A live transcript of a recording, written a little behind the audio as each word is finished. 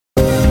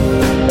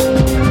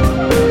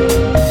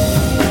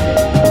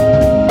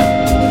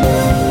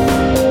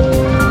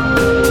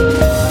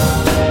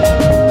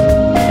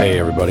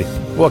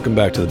Welcome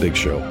back to The Big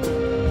Show.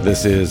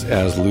 This is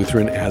As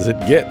Lutheran as It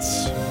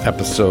Gets,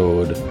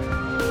 episode,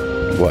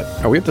 what?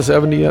 Are we up to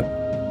 70 yet?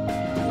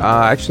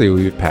 Actually,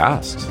 we've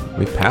passed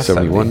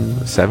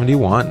 71.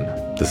 71.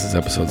 This is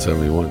episode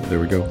 71. There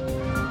we go.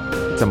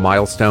 It's a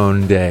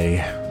milestone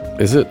day.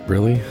 Is it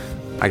really?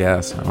 I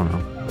guess. I don't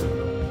know.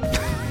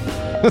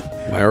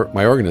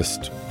 My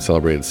organist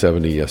celebrated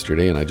 70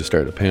 yesterday, and I just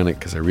started to panic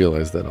because I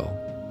realized that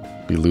I'll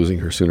be losing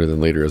her sooner than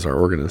later as our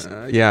organist.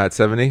 Yeah, at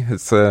 70.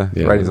 It's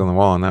writings on the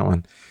wall on that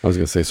one. I was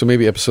going to say, so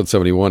maybe episode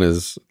 71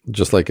 is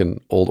just like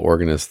an old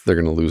organist. They're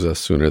going to lose us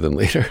sooner than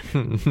later.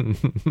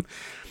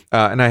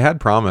 And I had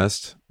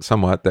promised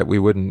somewhat that we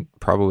wouldn't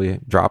probably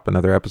drop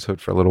another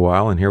episode for a little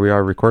while, and here we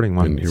are recording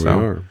one. And here we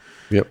are.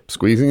 Yep,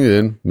 squeezing it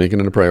in,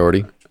 making it a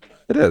priority.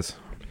 It is.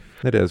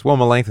 Well,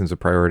 Melanchthon's a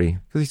priority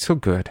because he's so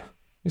good.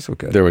 He's so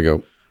good. There we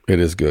go.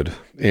 It is good.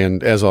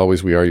 And as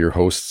always, we are your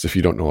hosts, if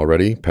you don't know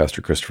already,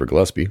 Pastor Christopher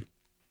Gillespie.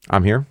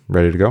 I'm here,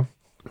 ready to go.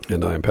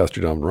 And I'm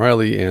Pastor Don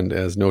Riley. And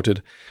as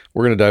noted,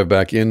 we're going to dive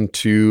back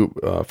into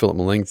Philip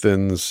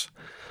Melanchthon's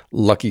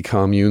Lucky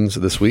Communes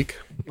this week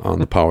on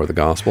the power of the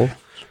gospel.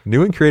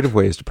 New and creative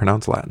ways to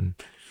pronounce Latin.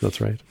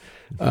 That's right.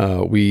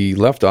 We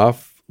left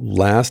off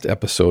last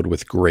episode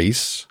with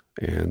grace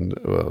and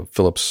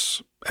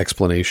Philip's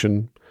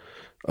explanation,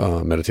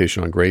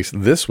 meditation on grace.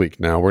 This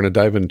week now, we're going to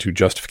dive into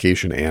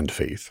justification and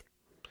faith.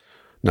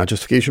 Not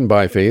justification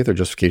by faith or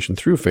justification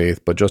through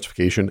faith, but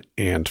justification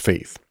and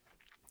faith.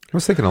 I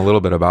was thinking a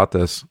little bit about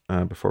this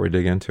before we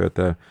dig into it.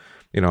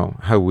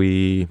 How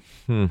we,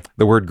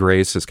 the word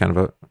grace is kind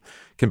of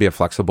can be a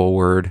flexible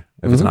word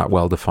if it's not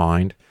well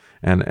defined.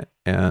 And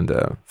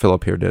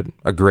Philip here did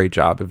a great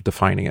job of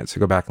defining it. So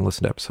go back and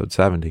listen to episode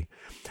 70.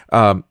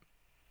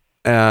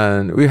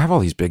 And we have all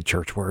these big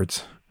church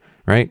words,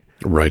 right?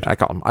 Right. I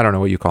don't know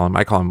what you call them.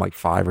 I call them like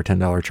 $5 or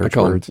 $10 church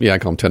words. I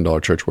call them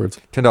 $10 church words.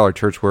 $10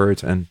 church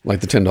words. And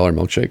like the $10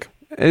 milkshake.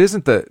 It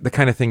isn't the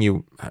kind of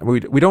thing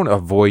we don't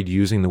avoid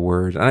using the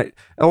word. And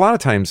a lot of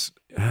times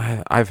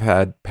I've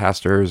had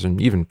pastors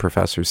and even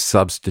professors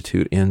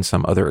substitute in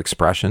some other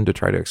expression to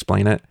try to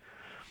explain it.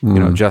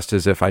 Just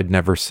as if I'd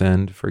never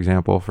sinned, for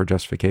example, for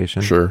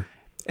justification. Sure.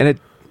 And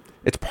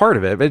it's part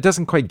of it, but it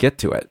doesn't quite get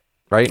to it,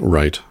 right?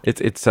 Right.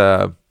 It's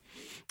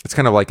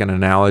kind of like an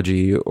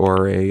analogy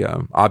or a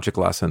object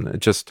lesson. It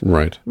just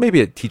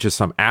maybe it teaches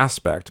some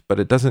aspect,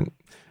 but it doesn't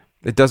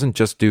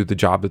just do the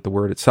job that the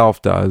word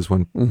itself does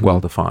when well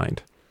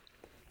defined.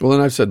 Well,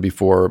 and I've said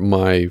before,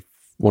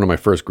 one of my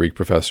first Greek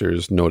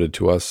professors noted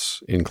to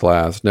us in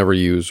class, never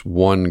use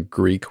one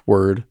Greek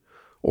word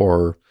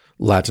or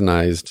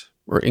Latinized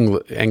or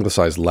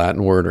anglicized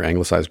Latin word or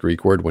anglicized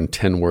Greek word when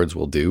 10 words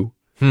will do.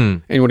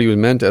 And what he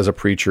meant as a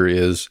preacher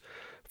is,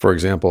 for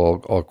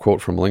example, I'll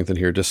quote from Melanchthon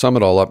here, to sum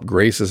it all up,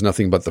 grace is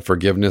nothing but the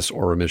forgiveness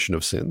or remission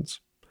of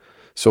sins.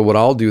 So what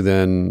I'll do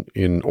then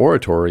in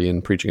oratory,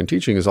 in preaching and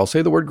teaching, is I'll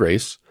say the word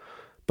grace,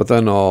 but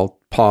then I'll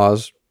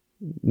pause,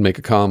 make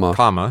a comma,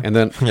 and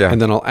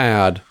then I'll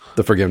add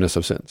the forgiveness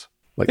of sins.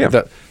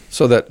 That,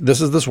 so that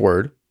this is this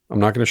word. I'm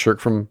not going to shirk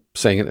from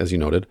saying it, as you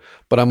noted,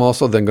 but I'm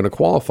also then going to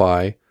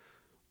qualify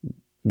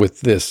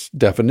with this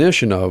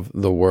definition of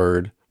the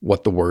word,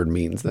 what the word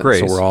means then.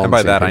 Grace, so we're all and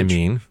by that I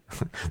mean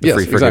the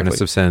free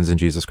forgiveness of sins in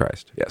Jesus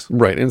Christ. Yes.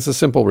 Right, and it's a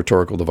simple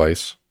rhetorical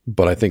device,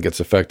 but I think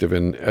it's effective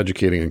in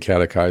educating and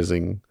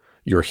catechizing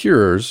your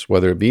hearers,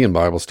 whether it be in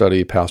Bible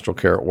study, pastoral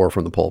care, or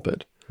from the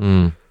pulpit.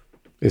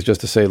 It's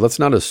just to say, let's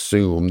not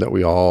assume that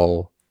we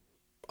all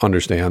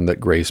understand that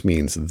grace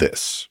means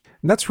this.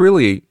 And that's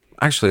really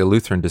actually a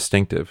Lutheran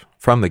distinctive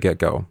from the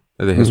get-go.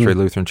 The history of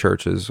Lutheran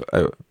churches,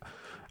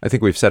 I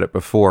think we've said it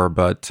before,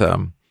 but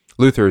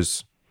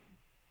Luther's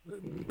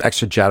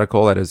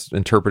exegetical, that is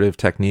interpretive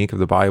technique of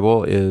the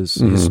Bible, is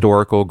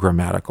historical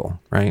grammatical,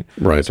 right?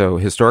 Right. So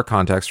historic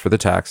context for the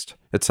text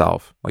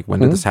itself, like when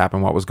did this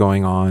happen, what was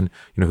going on,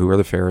 who are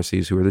the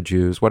Pharisees, who are the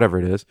Jews, whatever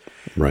it is.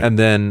 Right. And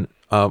then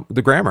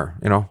the grammar,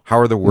 how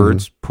are the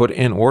words put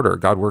in order?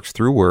 God works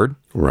through word.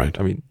 Right.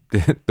 I mean,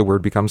 the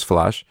word becomes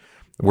flesh.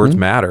 Words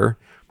matter.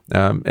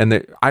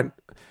 And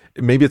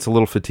maybe it's a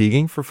little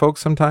fatiguing for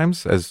folks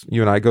sometimes as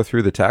you and I go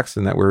through the text,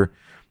 and that we're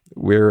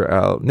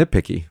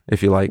nitpicky,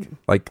 if you like.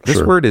 Like,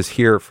 this word is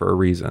here for a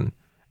reason.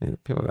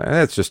 And people,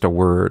 it's just a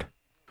word.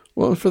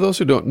 Well, for those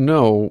who don't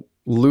know,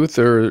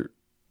 Luther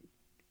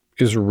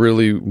is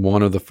really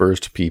one of the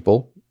first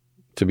people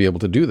to be able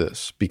to do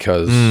this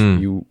because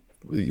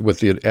with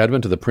the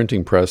advent of the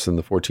printing press in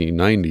the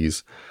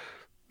 1490s,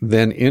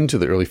 then into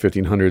the early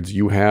 1500s,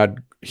 you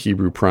had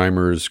Hebrew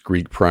primers,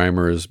 Greek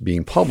primers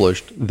being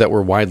published that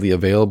were widely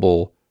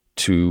available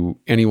to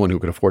anyone who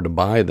could afford to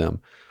buy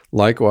them.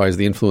 Likewise,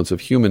 the influence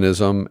of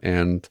humanism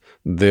and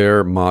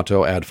their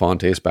motto, ad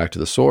fontes, back to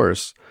the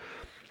source.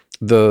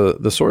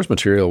 The source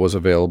material was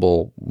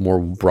available more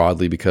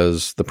broadly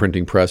because the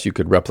printing press, you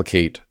could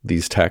replicate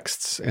these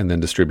texts and then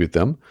distribute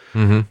them.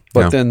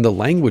 But then the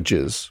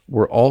languages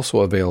were also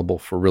available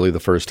for really the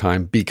first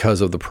time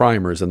because of the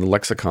primers and the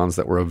lexicons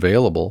that were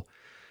available.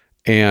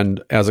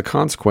 And as a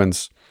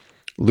consequence,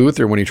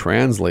 Luther, when he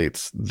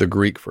translates the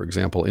Greek, for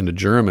example, into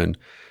German,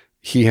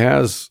 he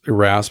has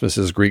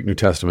Erasmus's Greek New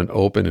Testament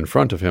open in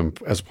front of him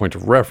as a point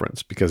of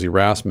reference, because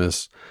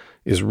Erasmus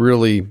is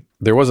really,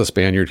 there was a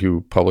Spaniard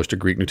who published a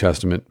Greek New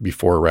Testament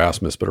before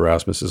Erasmus, but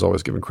Erasmus is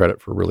always given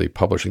credit for really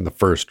publishing the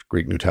first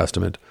Greek New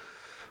Testament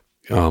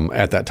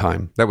at that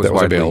time. That was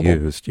widely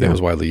used. Yeah. That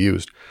was widely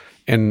used.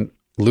 And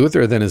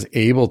Luther then is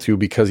able to,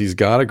 because he's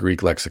got a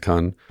Greek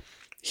lexicon,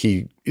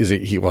 he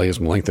has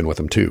Melanchthon with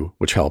him too,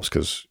 which helps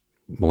because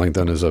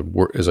Melanchthon is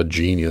a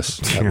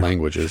genius at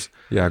languages.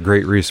 Yeah,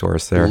 great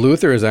resource there.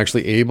 Luther is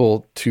actually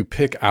able to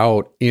pick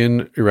out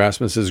in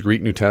Erasmus's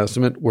Greek New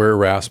Testament where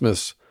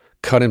Erasmus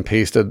cut and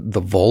pasted the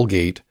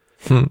Vulgate,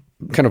 kind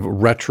of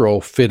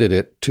retrofitted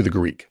it to the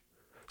Greek.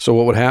 So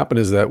what would happen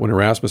is that when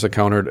Erasmus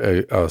encountered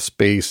a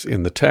space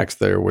in the text,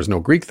 there was no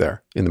Greek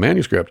there in the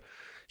manuscript,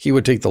 he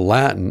would take the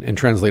Latin and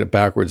translate it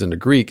backwards into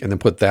Greek and then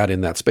put that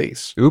in that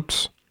space.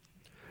 Oops.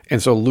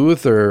 And so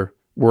Luther,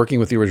 working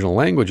with the original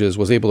languages,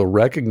 was able to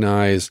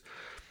recognize,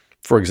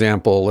 for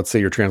example, let's say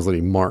you're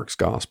translating Mark's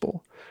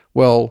gospel.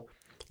 Well,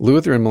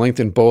 Luther and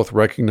Melanchthon both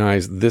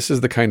recognize this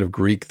is the kind of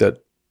Greek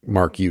that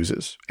Mark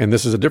uses. And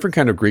this is a different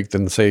kind of Greek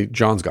than, say,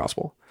 John's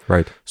gospel.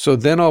 Right. So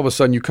then all of a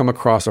sudden you come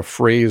across a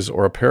phrase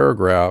or a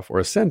paragraph or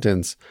a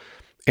sentence,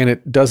 and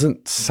it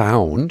doesn't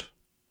sound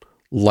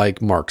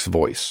like Mark's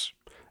voice.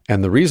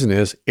 And the reason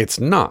is it's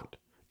not.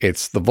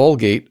 It's the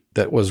Vulgate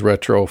that was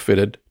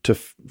retrofitted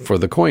for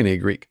the Koine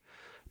Greek.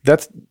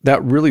 That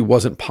really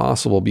wasn't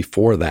possible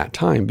before that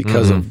time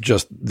because of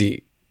just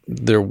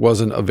there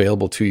wasn't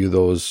available to you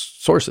those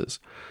sources.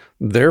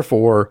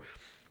 Therefore,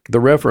 the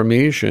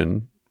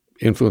Reformation,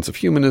 influence of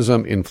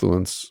humanism,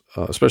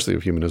 especially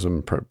of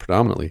humanism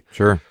predominantly,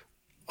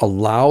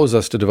 allows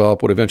us to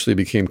develop what eventually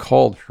became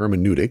called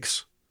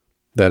hermeneutics.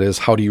 That is,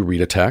 how do you read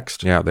a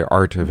text? Yeah, the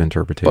art of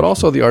interpretation. But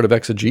also the art of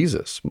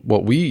exegesis.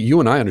 What you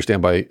and I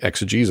understand by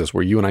exegesis,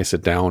 where you and I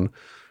sit down,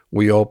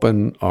 we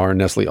open our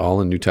Nestle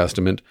Aland New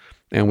Testament,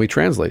 and we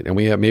translate. And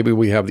maybe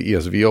we have the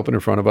ESV open in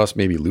front of us,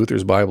 maybe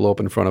Luther's Bible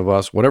open in front of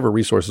us, whatever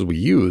resources we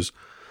use.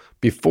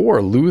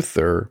 Before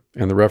Luther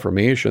and the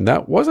Reformation,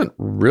 that wasn't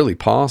really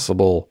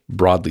possible,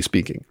 broadly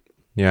speaking.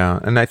 Yeah,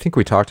 and I think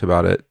we talked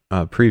about it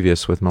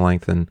previous with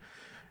Melanchthon,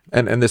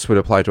 and this would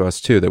apply to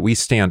us too, that we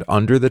stand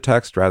under the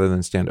text rather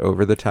than stand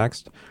over the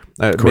text.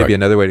 Maybe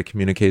another way to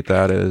communicate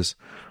that is,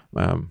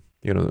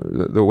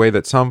 the way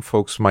that some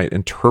folks might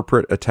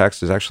interpret a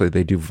text is actually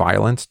they do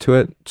violence to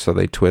it, so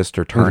they twist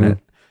or turn it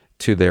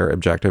to their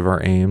objective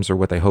or aims or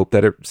what they hope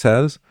that it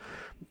says.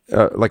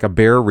 Like a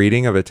bare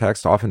reading of a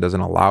text often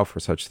doesn't allow for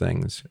such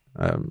things.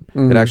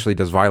 It actually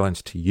does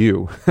violence to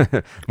you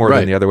more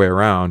than the other way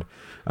around,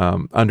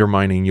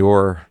 undermining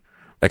your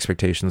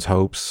expectations,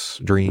 hopes,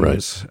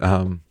 dreams.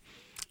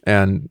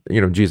 And,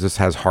 Jesus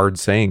has hard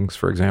sayings,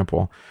 for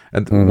example.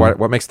 And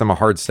what makes them a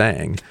hard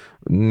saying?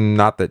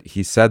 Not that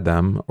he said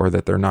them or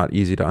that they're not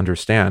easy to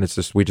understand. It's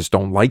just we just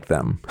don't like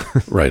them.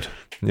 Right.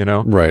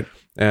 Right.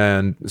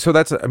 And so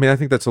I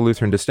think that's a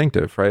Lutheran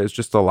distinctive, right? It's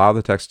just allow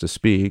the text to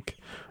speak.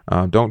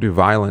 Don't do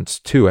violence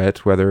to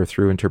it, whether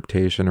through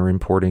interpretation or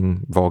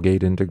importing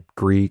Vulgate into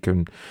Greek,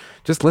 and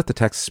just let the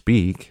text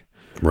speak.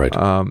 Right.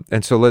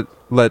 And so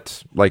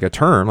let like a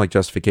term like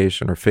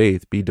justification or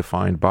faith be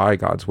defined by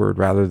God's word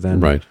rather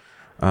than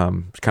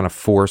kind of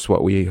force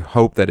what we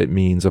hope that it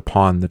means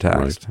upon the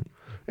text. Right.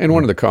 And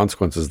one of the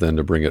consequences then,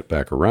 to bring it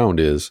back around,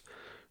 is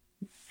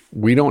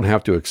we don't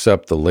have to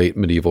accept the late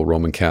medieval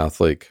Roman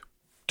Catholic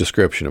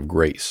description of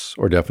grace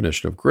or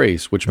definition of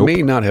grace, which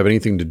may not have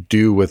anything to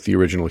do with the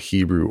original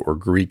Hebrew or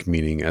Greek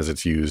meaning as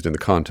it's used in the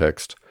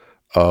context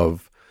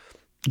of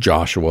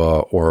Joshua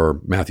or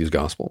Matthew's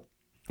gospel.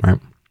 Right.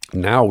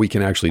 Now we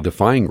can actually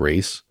define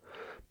grace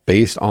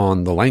based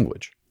on the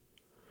language.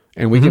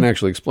 And we can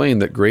actually explain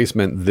that grace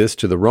meant this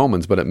to the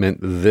Romans, but it meant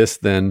this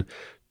then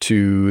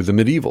to the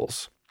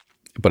medievals.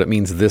 But it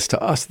means this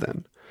to us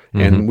then.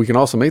 And we can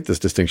also make this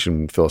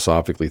distinction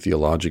philosophically,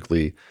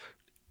 theologically,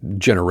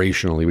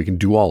 generationally. We can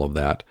do all of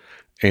that.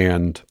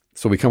 And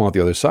so we come out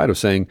the other side of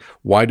saying,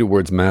 why do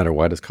words matter?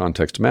 Why does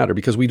context matter?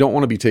 Because we don't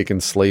want to be taken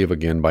slave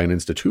again by an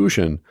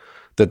institution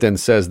that then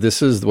says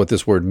this is what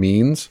this word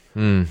means,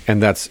 and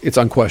it's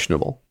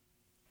unquestionable.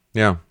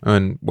 Yeah,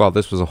 and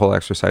this was a whole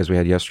exercise we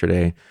had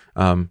yesterday,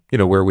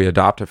 where we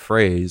adopt a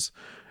phrase,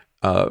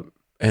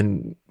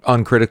 and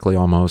uncritically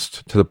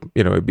almost to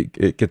the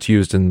it gets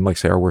used in, like,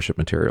 say, our worship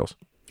materials.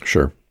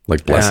 Sure,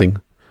 like blessing.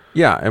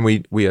 And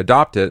we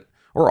adopt it,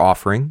 or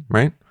offering,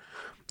 right?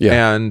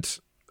 Yeah, and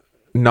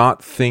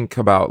not think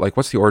about, like,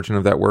 what's the origin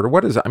of that word, or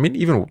what is it? I mean,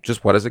 even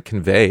just what does it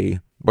convey?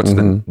 What's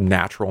the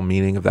natural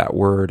meaning of that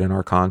word in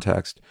our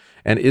context?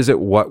 And is it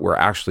what we're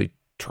actually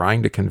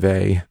trying to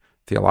convey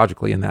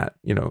theologically in that,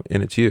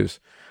 in its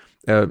use?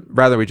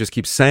 Rather, we just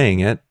keep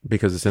saying it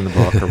because it's in the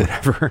book or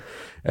whatever.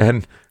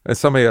 And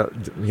somebody,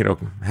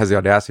 has the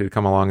audacity to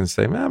come along and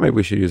say, maybe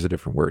we should use a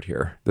different word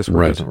here. This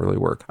word doesn't really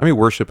work. I mean,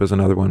 worship is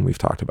another one we've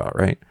talked about,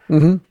 right?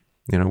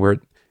 Where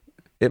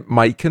it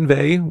might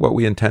convey what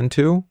we intend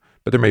to,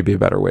 but there may be a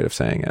better way of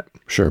saying it.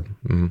 Sure.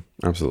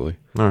 Absolutely.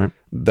 All right.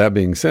 That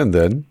being said,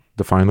 then,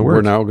 define the word.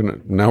 We're now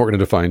going to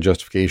define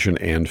justification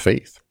and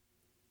faith.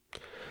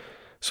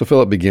 So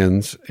Philip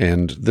begins,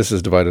 and this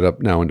is divided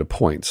up now into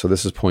points. So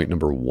this is point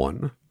number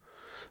 1.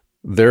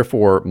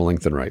 Therefore,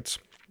 Melanchthon writes,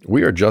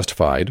 we are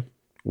justified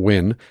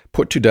when,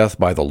 put to death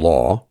by the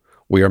law,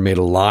 we are made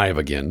alive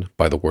again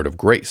by the word of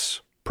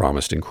grace,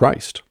 promised in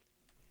Christ.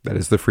 That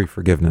is the free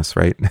forgiveness,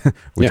 right?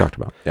 we talked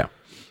about. Yeah.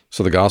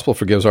 So the gospel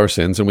forgives our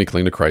sins, and we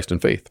cling to Christ in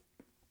faith,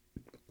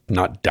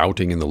 not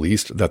doubting in the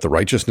least that the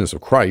righteousness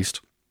of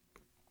Christ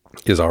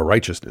is our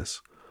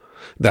righteousness,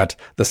 that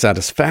the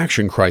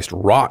satisfaction Christ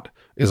wrought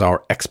is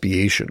our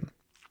expiation,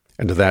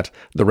 and that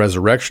the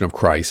resurrection of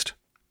Christ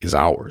is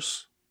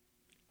ours.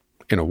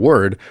 In a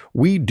word,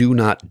 we do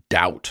not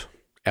doubt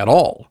at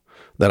all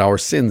that our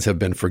sins have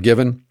been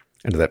forgiven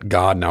and that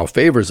God now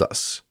favors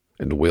us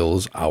and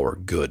wills our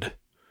good.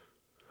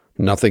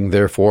 Nothing,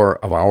 therefore,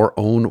 of our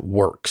own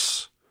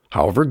works,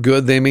 however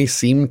good they may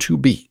seem to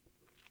be,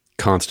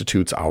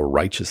 constitutes our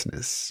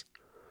righteousness.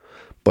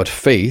 But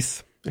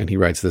faith, and he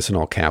writes this in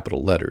all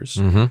capital letters,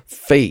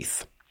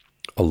 faith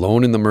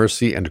alone in the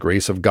mercy and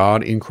grace of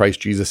God in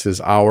Christ Jesus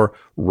is our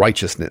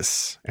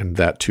righteousness. And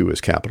that too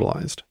is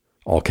capitalized,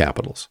 all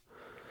capitals.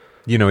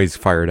 You know, he's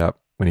fired up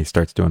when he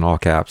starts doing all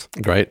caps.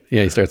 Right?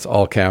 Yeah, he starts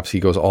all caps. He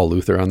goes all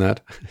Luther on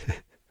that.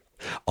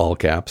 All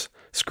caps,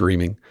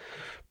 screaming.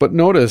 But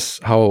notice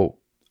how,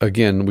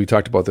 again, we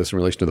talked about this in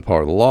relation to the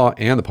power of the law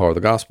and the power of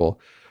the gospel.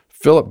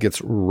 Philip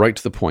gets right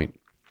to the point.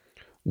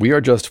 We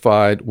are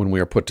justified when we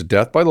are put to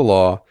death by the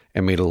law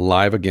and made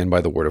alive again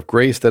by the word of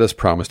grace that is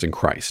promised in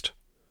Christ.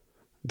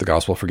 The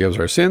gospel forgives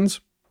our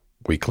sins.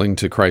 We cling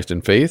to Christ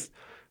in faith.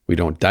 We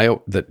don't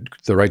doubt that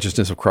the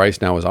righteousness of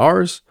Christ now is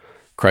ours.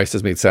 Christ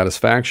has made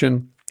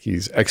satisfaction.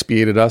 He's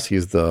expiated us.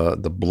 He's the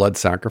blood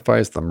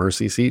sacrifice, the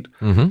mercy seat,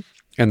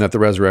 and that the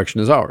resurrection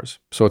is ours.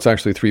 So it's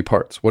actually 3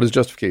 parts. What is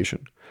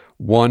justification?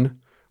 1,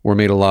 we're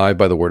made alive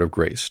by the word of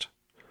grace.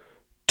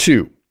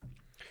 2,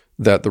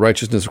 that the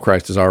righteousness of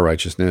Christ is our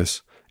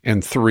righteousness.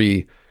 And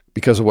 3,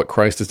 because of what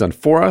Christ has done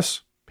for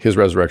us, his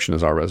resurrection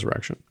is our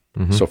resurrection.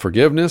 So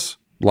forgiveness,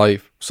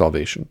 life,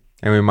 salvation.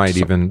 And we might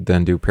even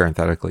then do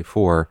parenthetically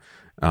 4.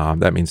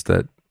 That means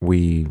that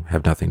we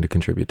have nothing to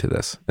contribute to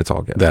this. It's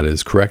all good. That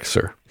is correct,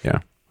 sir. Yeah.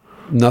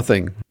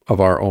 Nothing of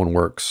our own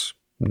works,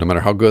 no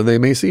matter how good they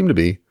may seem to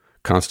be,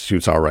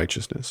 constitutes our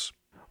righteousness.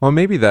 Well,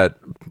 maybe that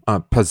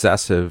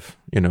possessive,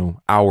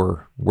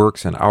 our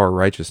works and our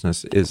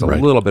righteousness is a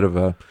little bit of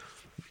a,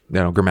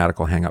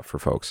 grammatical hang up for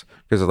folks.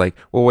 Because it's like,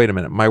 well, wait a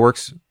minute, my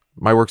works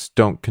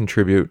don't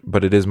contribute,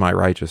 but it is my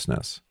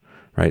righteousness,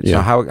 right? Yeah.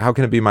 So how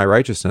can it be my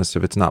righteousness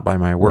if it's not by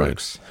my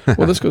works? Right.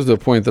 Well, this goes to the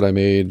point that I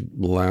made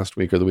last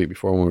week or the week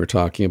before when we were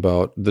talking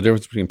about the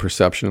difference between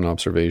perception and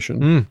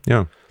observation.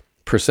 Yeah.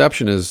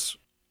 Perception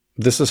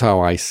this is how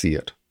I see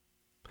it.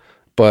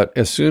 But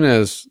as soon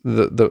as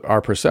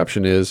our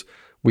perception is,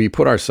 we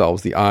put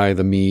ourselves, the I,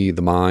 the me,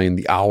 the mine,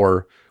 the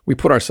our, we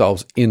put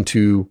ourselves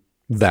into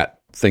that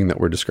thing that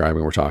we're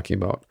describing, we're talking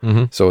about.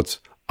 So it's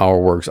our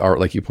works,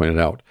 like you pointed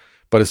out.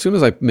 But as soon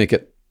as I make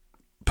it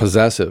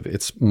possessive,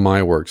 it's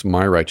my works,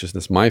 my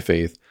righteousness, my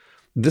faith.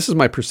 This is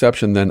my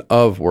perception then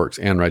of works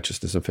and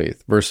righteousness and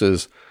faith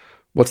versus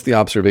what's the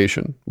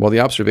observation? Well, the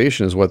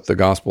observation is what the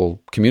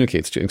gospel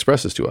communicates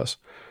expresses to us,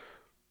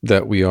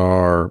 that we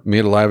are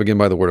made alive again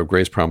by the word of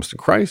grace promised in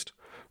Christ.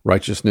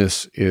 Christ's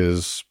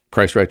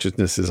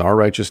righteousness is our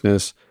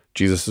righteousness.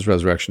 Jesus'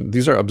 resurrection.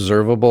 These are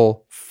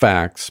observable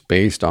facts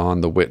based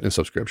on the witness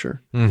of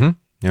Scripture.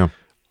 Yeah.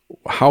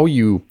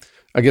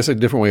 I guess a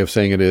different way of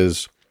saying it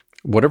is,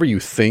 whatever you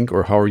think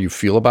or however you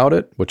feel about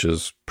it, which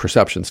is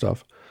perception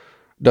stuff,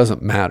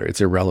 doesn't matter.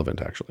 It's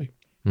irrelevant, actually.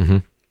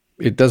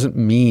 It doesn't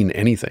mean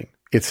anything.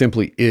 It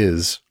simply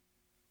is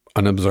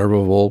an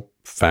observable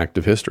fact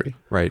of history.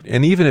 Right.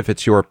 And even if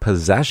it's your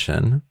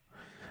possession,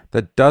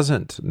 that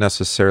doesn't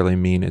necessarily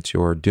mean it's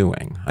your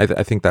doing. I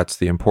think that's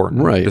the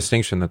important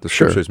distinction that the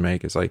scriptures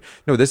make. Is like,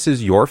 no, this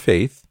is your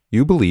faith.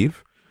 You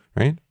believe,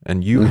 right?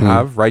 And you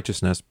have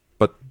righteousness,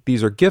 but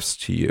these are gifts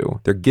to you.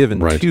 They're given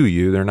to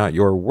you. They're not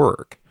your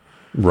work.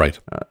 Right.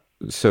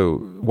 So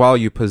while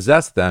you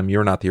possess them,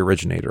 you're not the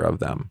originator of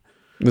them.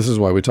 This is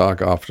why we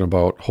talk often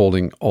about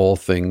holding all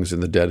things in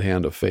the dead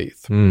hand of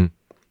faith.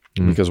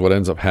 Because what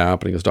ends up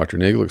happening, as Dr.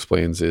 Nagel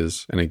explains,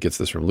 is, and he gets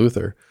this from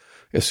Luther,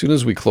 as soon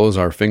as we close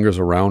our fingers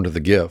around the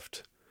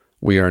gift,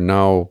 we are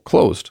now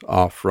closed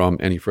off from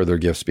any further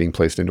gifts being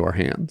placed into our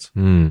hands.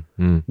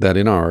 That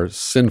in our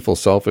sinful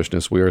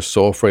selfishness, we are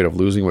so afraid of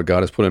losing what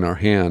God has put in our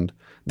hand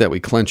that we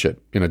clench it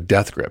in a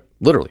death grip,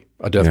 literally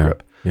a death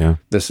grip. Yeah.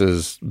 This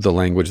is the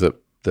language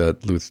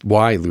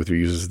why Luther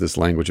uses this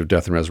language of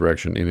death and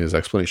resurrection in his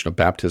explanation of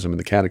baptism in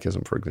the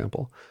Catechism, for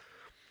example.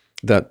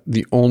 That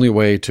the only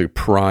way to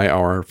pry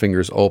our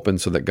fingers open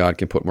so that God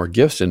can put more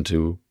gifts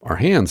into our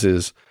hands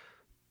is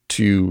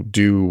to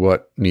do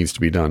what needs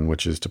to be done,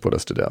 which is to put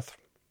us to death.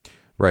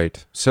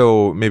 Right.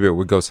 So maybe it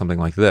would go something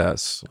like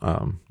this.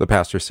 The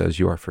pastor says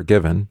you are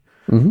forgiven.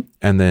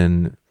 And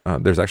then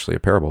there's actually a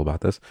parable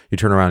about this. You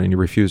turn around and you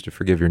refuse to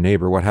forgive your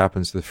neighbor. What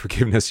happens to the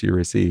forgiveness you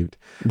received?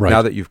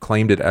 Now that you've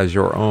claimed it as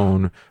your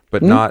own,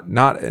 but not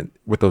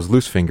with those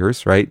loose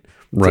fingers, right?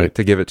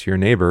 To give it to your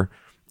neighbor.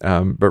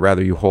 but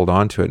rather you hold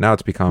on to it. Now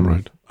it's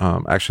become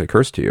actually a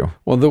curse to you.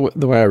 Well,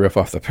 the way I riff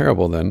off the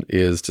parable then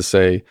is to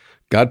say,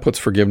 God puts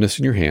forgiveness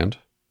in your hand.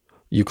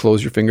 You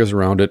close your fingers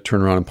around it,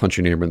 turn around and punch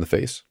your neighbor in the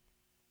face.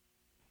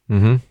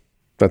 Mm-hmm.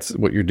 That's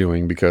what you're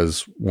doing,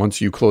 because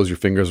once you close your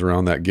fingers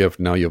around that gift,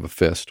 now you have a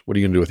fist. What are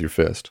you going to do with your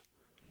fist?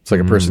 It's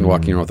like a person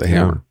walking around with a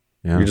hammer.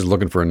 Yeah. You're just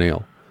looking for a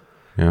nail.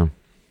 Yeah.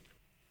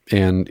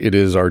 And it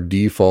is our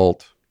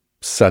default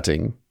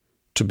setting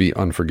to be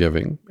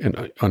unforgiving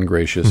and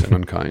ungracious and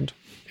unkind,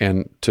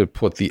 and to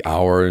put the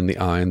our and the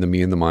I and the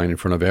me and the mine in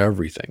front of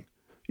everything,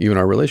 even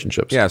our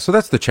relationships. Yeah, so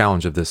that's the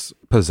challenge of this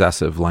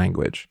possessive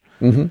language,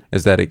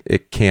 is that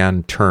it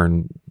can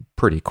turn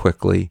pretty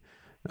quickly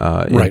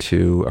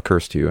into a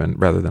curse to you, and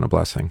rather than a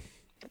blessing.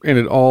 And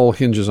it all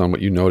hinges on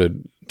what you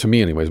noted, to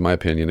me anyways, my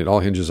opinion, it all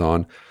hinges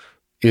on,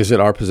 is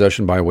it our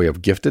possession by way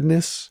of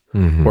giftedness,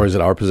 or is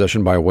it our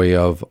possession by way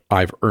of,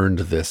 I've earned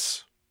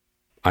this,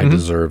 I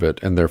deserve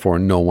it, and therefore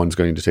no one's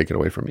going to take it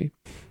away from me?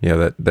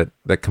 Yeah,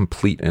 that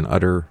complete and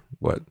utter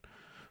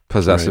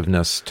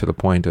possessiveness to the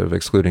point of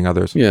excluding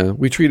others. Yeah,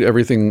 we treat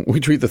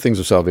the things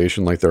of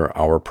salvation like they're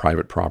our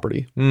private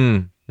property.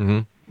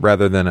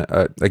 Rather than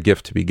a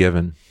gift to be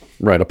given.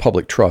 Right, a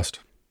public trust.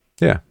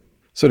 Yeah.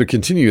 So to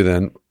continue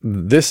then,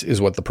 this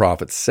is what the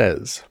prophet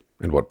says,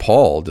 and what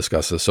Paul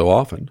discusses so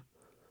often.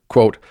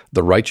 Quote,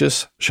 the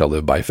righteous shall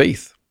live by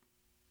faith.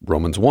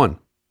 Romans 1,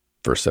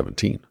 verse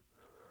 17.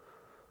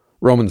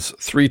 Romans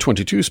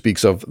 3:22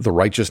 speaks of the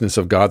righteousness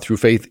of God through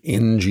faith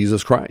in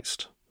Jesus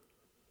Christ.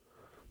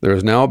 There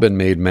has now been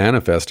made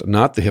manifest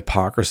not the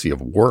hypocrisy of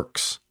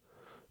works,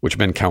 which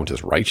men count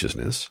as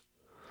righteousness,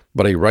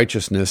 but a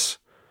righteousness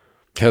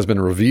has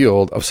been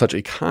revealed of such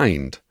a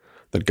kind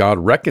that God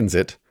reckons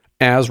it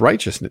as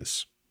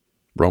righteousness.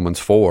 Romans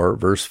 4,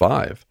 verse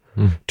 5.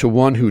 To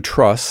one who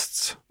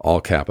trusts,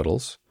 all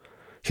capitals,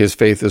 his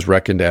faith is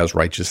reckoned as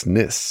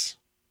righteousness.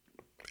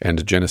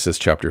 And Genesis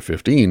chapter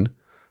 15,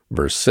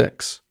 verse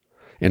 6.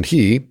 And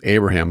he,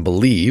 Abraham,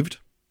 believed,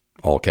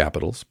 all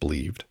capitals,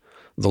 believed,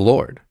 the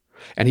Lord,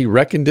 and he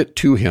reckoned it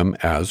to him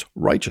as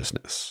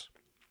righteousness.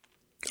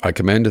 I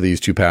commend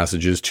these two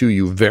passages to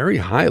you very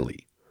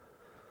highly,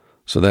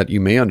 so that you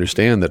may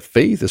understand that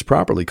faith is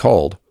properly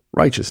called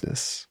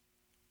righteousness.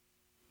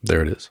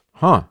 There it is.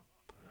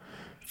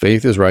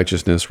 Faith is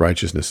righteousness,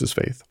 righteousness is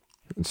faith.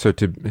 So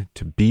to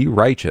be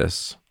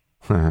righteous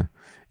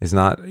is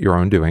not your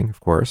own doing, of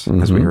course,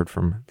 as we heard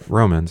from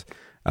Romans.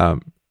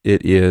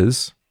 It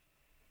is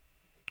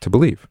to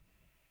believe,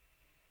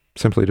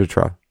 simply to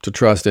trust. To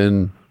trust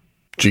in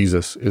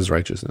Jesus is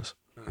righteousness.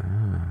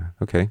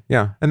 Okay,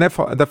 yeah. And that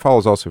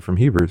follows also from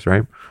Hebrews,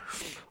 right?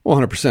 Well,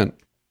 100%.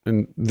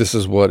 And this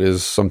is what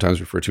is sometimes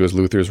referred to as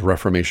Luther's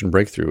Reformation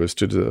breakthrough, is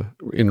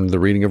in the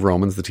reading of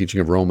Romans, the teaching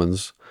of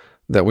Romans,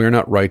 that we are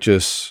not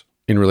righteous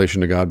in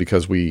relation to God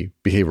because we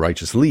behave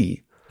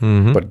righteously,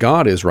 but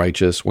God is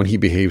righteous when he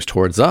behaves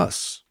towards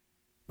us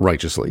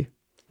righteously.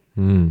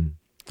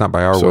 Not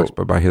by our works,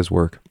 but by his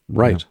work.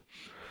 Right. Yeah.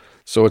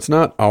 So it's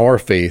not our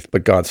faith,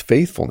 but God's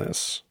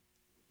faithfulness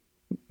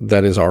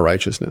that is our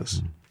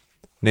righteousness.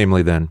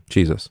 Namely then,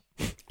 Jesus.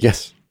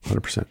 Yes,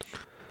 100%.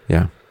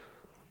 Yeah.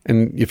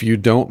 And if you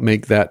don't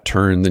make that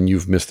turn, then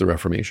you've missed the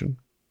Reformation.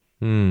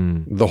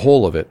 The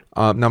whole of it.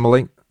 Now,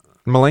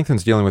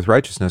 Melanchthon's dealing with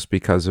righteousness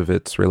because of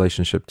its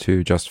relationship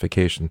to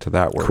justification, to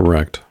that word.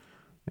 Correct.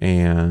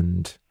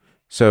 And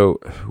so,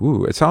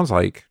 it sounds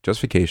like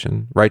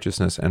justification,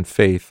 righteousness, and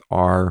faith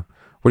are,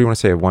 what do you want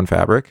to say, of one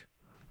fabric?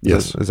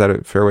 Yes. Is that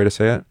a fair way to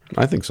say it?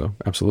 I think so.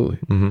 Absolutely.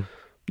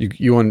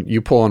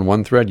 You pull on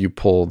one thread, you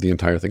pull the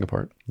entire thing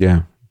apart.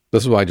 Yeah.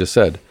 This is what I just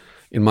said.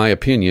 In my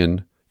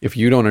opinion, if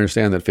you don't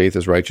understand that faith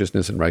is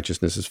righteousness and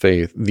righteousness is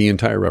faith, the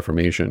entire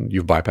Reformation,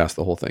 you've bypassed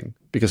the whole thing.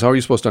 Because how are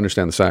you supposed to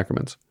understand the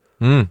sacraments?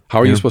 How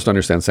are you supposed to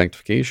understand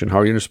sanctification? How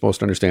are you supposed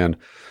to understand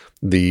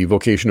the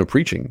vocation of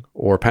preaching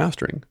or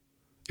pastoring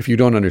if you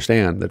don't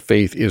understand that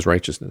faith is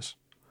righteousness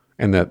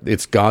and that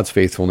it's God's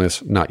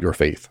faithfulness, not your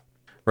faith?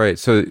 Right.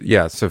 So,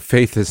 so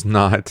faith is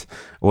not,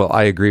 well,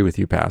 I agree with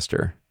you,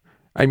 Pastor.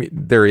 I mean,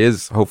 there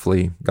is,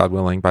 hopefully, God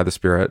willing, by the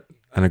Spirit,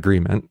 an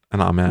agreement,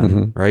 an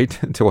amen, right,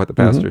 to what the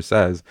pastor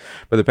says.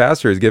 But the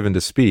pastor is given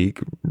to speak,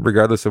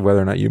 regardless of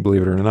whether or not you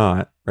believe it or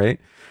not, right?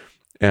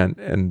 And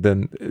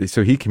then,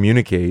 so he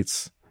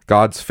communicates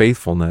God's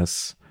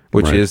faithfulness,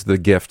 which is the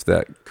gift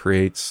that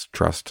creates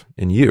trust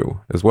in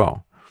you as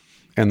well.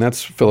 And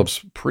that's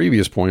Philip's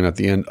previous point at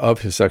the end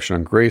of his section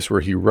on grace,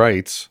 where he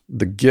writes,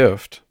 the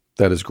gift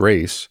that is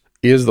grace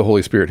is the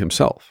Holy Spirit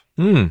himself.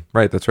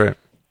 Right, that's right.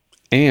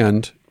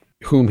 And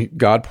whom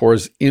God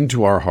pours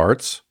into our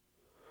hearts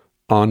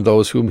on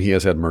those whom he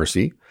has had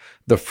mercy.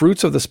 The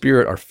fruits of the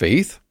Spirit are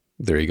faith,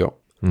 there you go,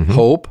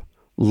 hope,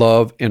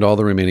 love, and all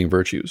the remaining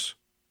virtues.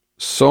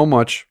 So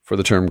much for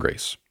the term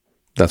grace.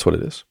 That's what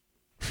it is.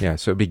 Yeah,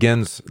 so it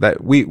begins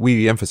that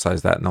we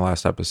emphasized that in the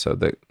last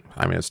episode.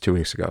 It's 2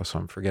 weeks ago, so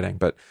I'm forgetting.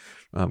 But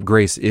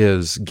grace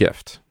is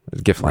gift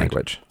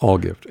language. All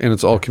gift. And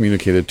it's all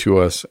communicated to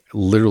us,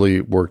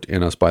 literally worked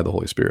in us by the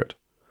Holy Spirit.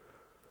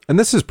 And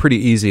this is pretty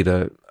easy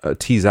to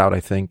tease out, I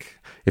think,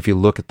 if you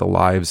look at the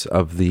lives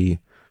of the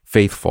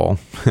faithful,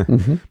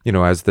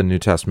 as the New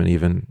Testament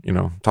even,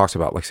 talks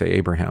about, like, say,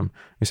 Abraham.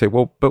 You say,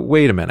 well, but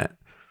wait a minute.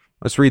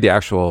 Let's read the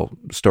actual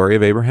story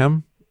of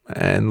Abraham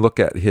and look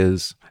at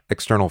his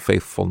external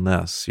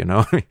faithfulness,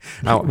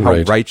 how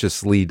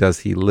righteously does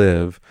he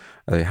live?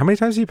 How many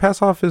times did he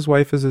pass off his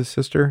wife as his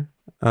sister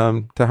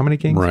to how many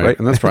kings? Right.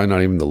 And that's probably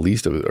not even the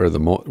least of it, or the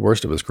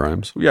worst of his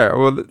crimes. Yeah,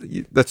 well,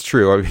 that's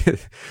true. I mean,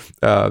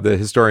 the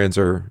historians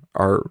or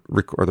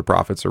the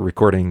prophets are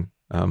recording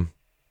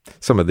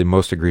some of the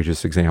most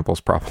egregious examples,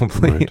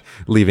 probably,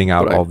 leaving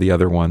out all the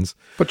other ones.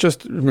 But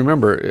just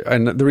remember,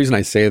 and the reason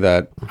I say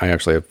that, I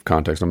actually have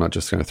context. I'm not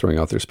just kind of throwing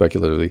out there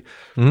speculatively.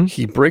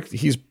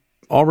 He's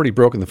already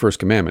broken the first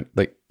commandment.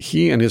 Like,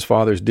 he and his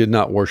fathers did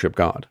not worship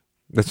God.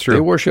 That's true. They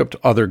worshipped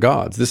other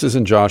gods. This is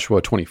in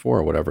Joshua 24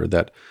 or whatever,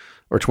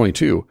 or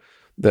 22,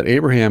 that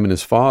Abraham and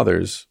his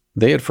fathers,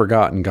 they had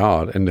forgotten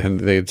God, and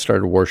they had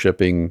started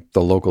worshiping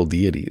the local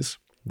deities.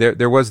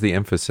 There was the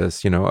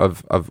emphasis,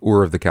 of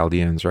Ur of the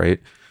Chaldeans, right?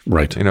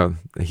 Right.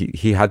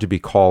 He had to be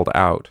called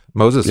out.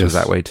 Moses was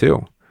that way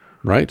too.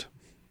 Right.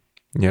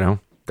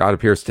 God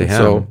appears to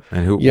him,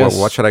 and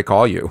what should I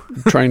call you?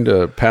 Trying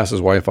to pass his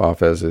wife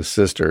off as his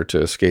sister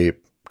to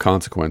escape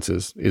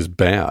consequences is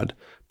bad,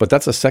 but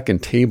that's a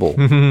second table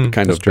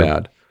kind of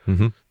bad.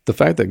 The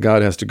fact that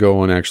God has to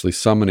go and actually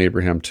summon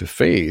Abraham to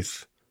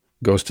faith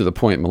goes to the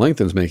point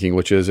Melanchthon's making,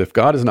 which is, if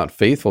God is not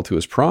faithful to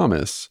his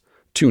promise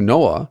to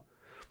Noah,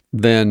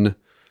 then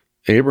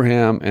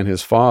Abraham and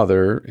his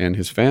father and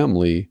his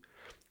family,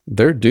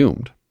 they're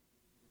doomed.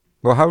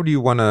 Well, how do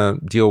you want to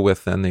deal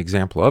with, then, the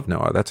example of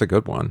Noah? That's a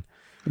good one.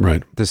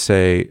 Right. To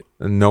say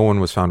no one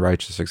was found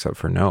righteous except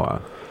for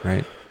Noah,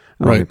 right?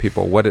 Right.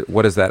 People, what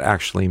does that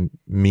actually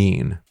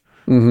mean?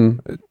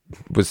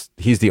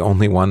 He's the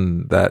only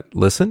one that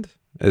listened?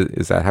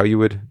 Is that how you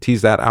would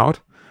tease that out?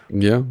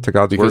 Yeah. To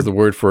God's word? Because the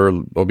word for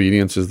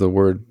obedience is the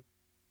word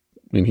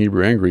in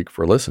Hebrew and Greek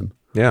for listen.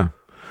 Yeah.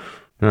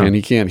 And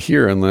he can't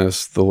hear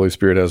unless the Holy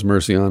Spirit has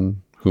mercy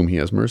on whom he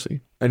has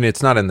mercy. And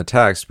it's not in the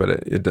text, but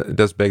it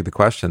does beg the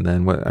question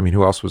then.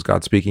 Who else was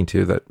God speaking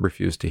to that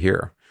refused to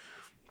hear?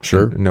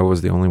 Sure. Noah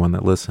was the only one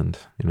that listened,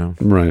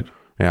 Right.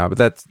 Yeah, but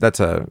that's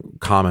a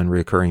common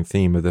recurring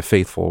theme of the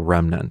faithful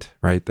remnant,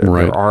 right?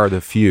 There are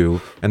the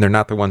few, and they're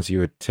not the ones you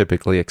would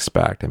typically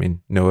expect.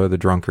 Noah the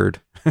drunkard.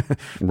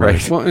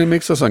 Right. Well, and it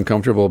makes us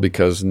uncomfortable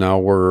because now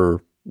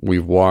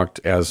we've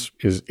walked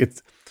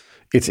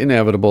it's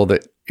inevitable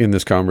that in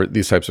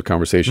these types of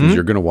conversations,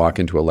 you're going to walk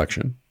into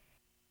election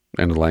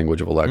and the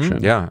language of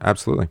election. Yeah,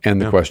 absolutely. And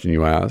the question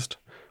you asked,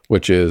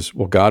 which is,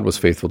 well, God was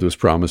faithful to his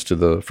promise to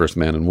the first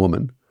man and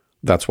woman.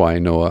 That's why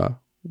Noah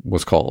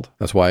was called.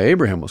 That's why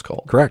Abraham was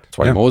called. Correct. That's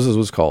why Moses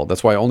was called.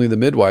 That's why only the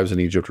midwives in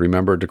Egypt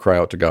remembered to cry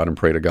out to God and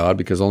pray to God,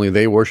 because only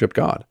they worship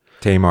God.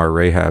 Tamar,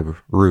 Rahab,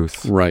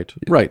 Ruth. Right.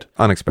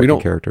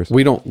 Unexpected characters.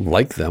 We don't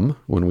like them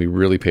when we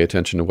really pay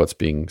attention to what's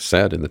being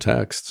said in the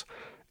texts.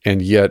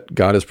 And yet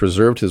God has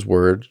preserved his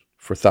word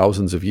for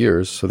thousands of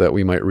years so that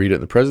we might read it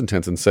in the present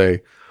tense and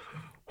say,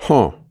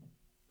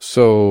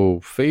 so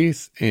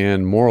faith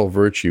and moral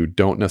virtue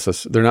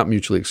they're not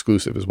mutually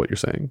exclusive, is what you're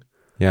saying.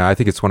 Yeah, I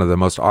think it's one of the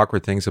most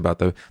awkward things about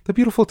the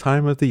beautiful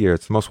time of the year.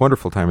 It's the most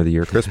wonderful time of the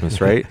year,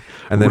 Christmas, right?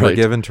 And then we're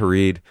given to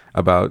read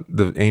about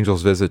the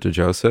angel's visit to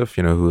Joseph,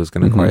 who is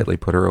going to quietly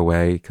put her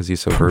away because he's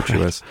so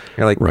virtuous.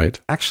 You're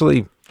like,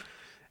 actually,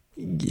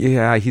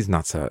 yeah, he's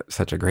not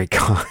such a great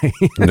guy.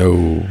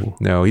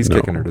 No, he's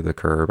kicking her to the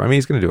curb.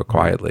 He's going to do it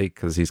quietly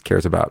because he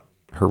cares about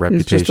her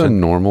reputation. He's just a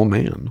normal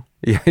man.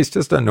 Yeah, he's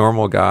just a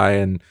normal guy,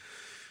 and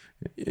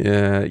he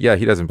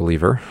doesn't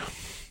believe her.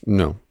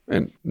 No.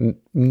 And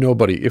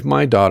nobody, if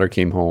my daughter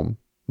came home,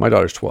 my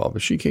daughter's 12,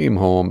 if she came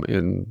home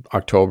in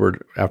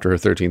October after her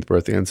 13th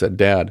birthday and said,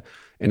 Dad,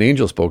 an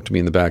angel spoke to me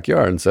in the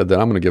backyard and said that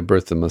I'm going to give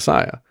birth to the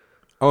Messiah.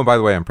 Oh, and by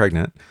the way, I'm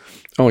pregnant.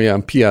 Oh, yeah.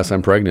 And P.S.,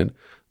 I'm pregnant.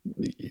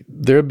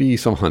 There'd be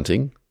some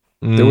hunting.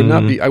 There would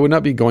not be. I would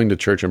not be going to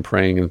church and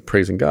praying and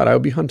praising God. I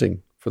would be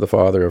hunting for the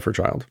father of her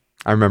child.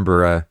 I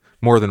remember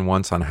more than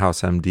once on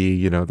House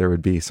MD, there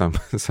would be some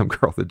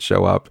girl that'd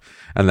show up,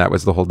 and that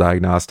was the whole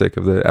diagnostic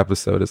of the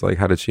episode. Is like,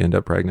 how did she end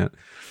up pregnant?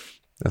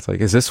 That's like,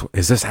 is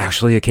this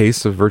actually a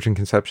case of virgin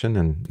conception?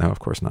 And no, of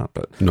course not.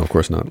 But no, of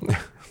course not.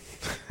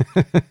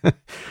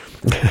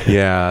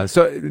 Yeah.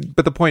 So,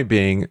 but the point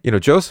being,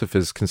 Joseph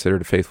is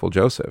considered a faithful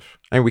Joseph.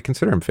 We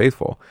consider him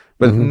faithful,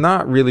 but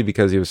not really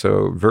because he was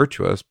so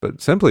virtuous,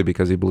 but simply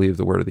because he believed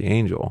the word of the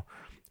angel.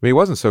 He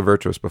wasn't so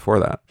virtuous before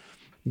that.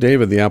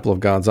 David, the apple of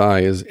God's eye,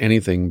 is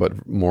anything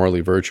but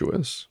morally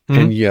virtuous.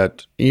 And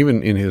yet,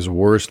 even in his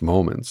worst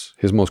moments,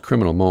 his most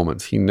criminal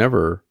moments, he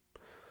never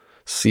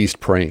ceased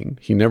praying.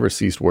 He never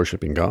ceased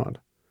worshiping God.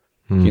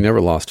 He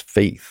never lost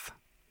faith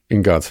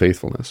in God's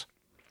faithfulness.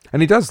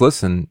 And he does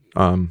listen,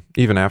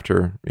 even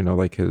after,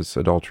 like his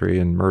adultery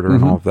and murder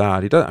and all of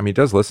that. He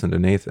does listen to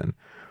Nathan.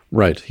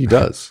 Right, he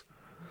does.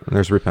 And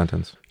there's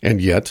repentance.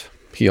 And yet,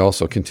 he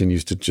also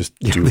continues to just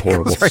do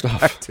horrible stuff.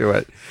 Back to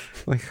it.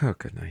 Like, oh,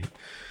 good night.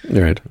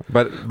 Right.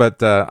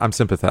 But I'm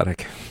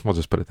sympathetic. We'll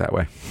just put it that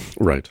way.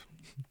 Right.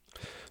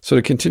 So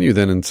to continue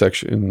then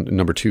in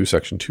number 2,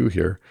 section 2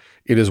 here,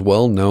 it is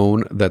well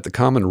known that the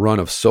common run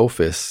of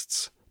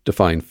sophists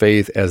define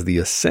faith as the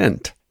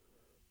assent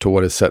to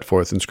what is set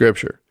forth in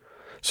Scripture.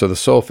 So the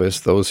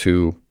sophists, those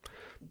who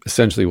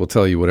essentially will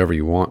tell you whatever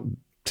you want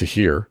to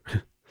hear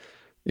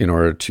in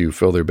order to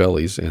fill their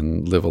bellies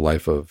and live a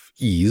life of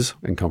ease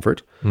and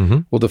comfort,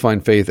 will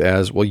define faith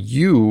as, well,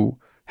 you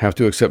have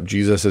to accept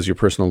Jesus as your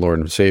personal Lord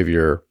and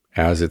Savior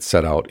as it's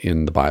set out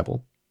in the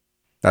Bible.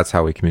 That's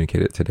how we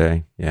communicate it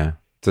today. Yeah.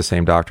 It's the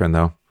same doctrine,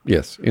 though.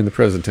 Yes, in the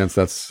present tense,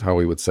 that's how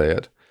we would say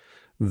it.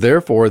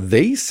 Therefore,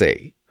 they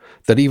say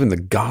that even the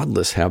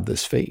godless have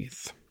this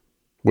faith,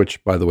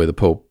 which, by the way, the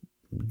Pope,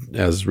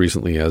 as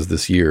recently as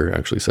this year,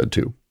 actually said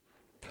too.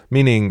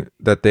 Meaning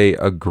that they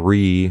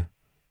agree,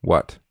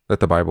 what?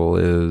 That the Bible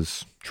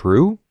is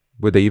true?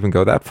 Would they even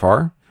go that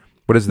far?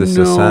 What is this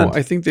assent? No,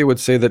 I think they would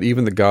say that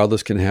even the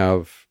godless can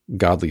have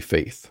godly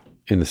faith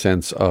in the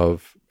sense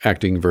of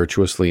acting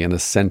virtuously and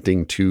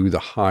assenting to the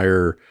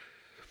higher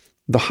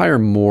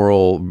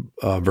moral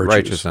virtues.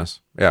 Righteousness.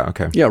 Yeah,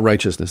 okay. Yeah,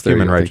 righteousness.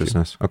 Human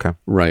righteousness. Okay.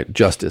 Right,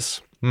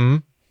 justice. Mm-hmm.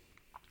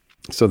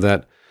 So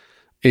that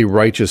a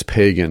righteous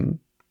pagan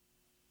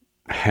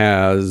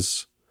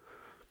has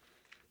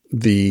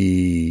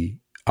the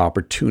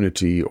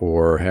opportunity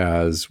or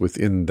has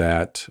within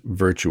that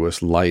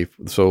virtuous life.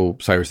 So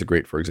Cyrus the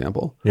Great, for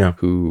example,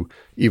 who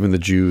even the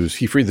Jews,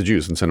 he freed the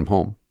Jews and sent them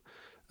home.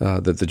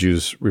 That the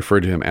Jews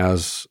referred to him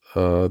as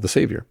the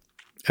Savior,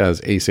 as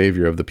a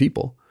Savior of the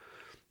people.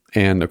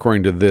 And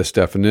according to this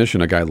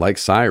definition, a guy like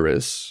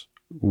Cyrus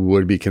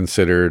would be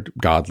considered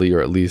godly,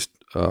 or at least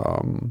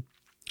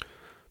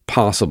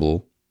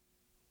possible,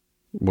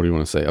 what do you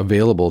want to say,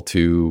 available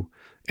to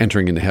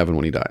entering into heaven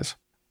when he dies.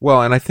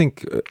 Well, and I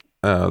think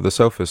the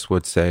sophists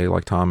would say,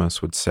 like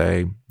Thomas would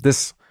say,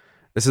 this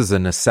is a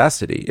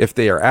necessity. If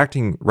they are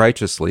acting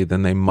righteously,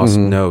 then they must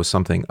know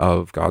something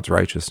of God's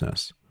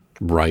righteousness.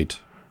 Right.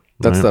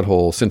 That's that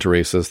whole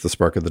synteresis, the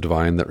spark of the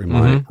divine that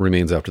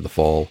remains after the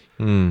fall,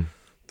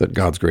 that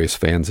God's grace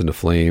fans into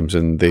flames.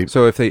 And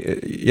so if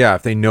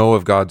they know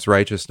of God's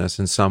righteousness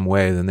in some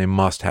way, then they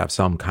must have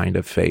some kind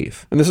of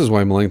faith. And this is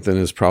why Melanchthon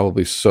is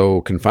probably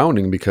so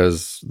confounding,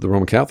 because the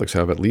Roman Catholics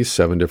have at least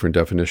 7 different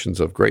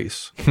definitions of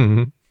grace.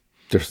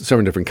 There's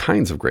 7 different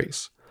kinds of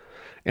grace.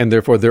 And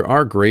therefore there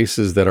are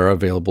graces that are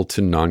available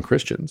to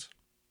non-Christians.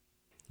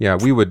 Yeah,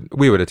 we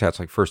would attach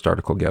like first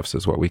article gifts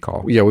is what we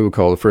call. Yeah, we would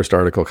call the first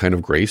article kind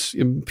of grace.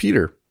 In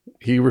Peter,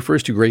 he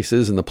refers to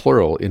graces in the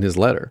plural in his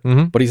letter,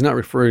 but he's not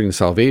referring to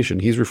salvation.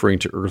 He's referring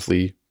to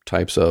earthly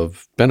types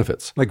of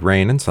benefits. Like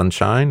rain and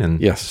sunshine and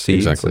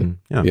seeds. Exactly.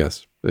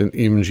 Yes. And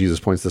even Jesus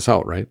points this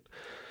out, right?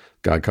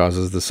 God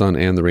causes the sun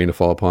and the rain to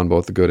fall upon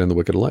both the good and the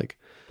wicked alike.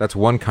 That's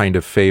one kind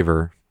of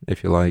favor,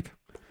 if you like.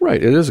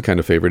 Right. It is a kind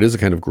of favor. It is a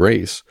kind of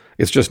grace.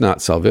 It's just not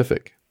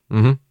salvific.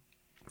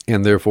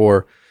 And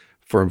therefore,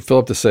 for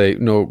Philip to say,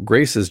 no,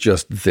 grace is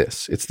just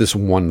this. It's this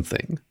one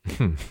thing.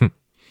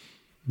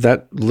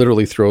 That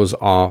literally throws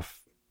off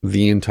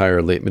the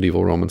entire late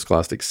medieval Roman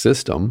scholastic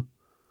system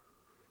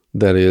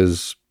that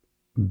is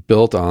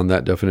built on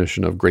that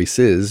definition of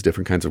graces,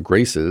 different kinds of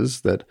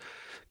graces that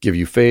give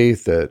you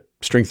faith, that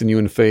strengthen you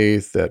in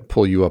faith, that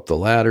pull you up the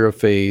ladder of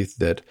faith,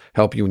 that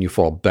help you when you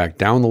fall back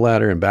down the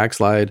ladder and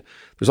backslide.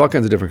 There's all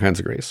kinds of different kinds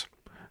of grace.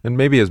 And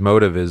maybe his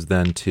motive is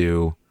then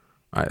to,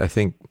 I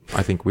think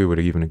we would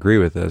even agree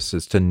with this,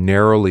 is to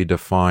narrowly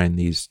define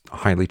these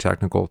highly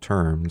technical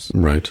terms.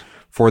 Right.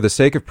 For the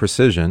sake of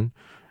precision.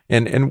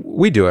 And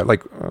we do it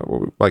like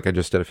I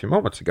just did a few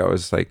moments ago,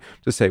 is like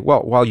to say,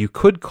 well, while you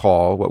could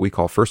call what we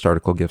call first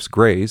article gifts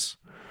grace,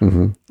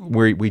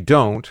 we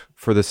don't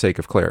for the sake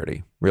of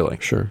clarity, really.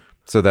 Sure.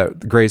 So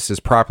that grace is,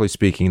 properly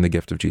speaking, the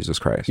gift of Jesus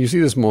Christ. You see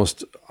this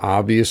most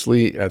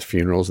obviously at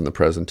funerals in the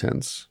present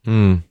tense.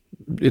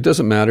 It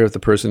doesn't matter if the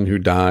person who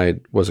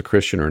died was a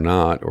Christian or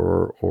not,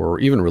 or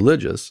even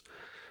religious.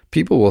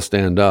 People will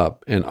stand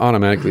up and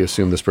automatically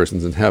assume this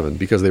person's in heaven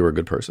because they were a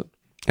good person.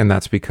 And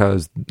that's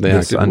because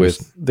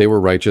they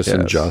were righteous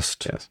and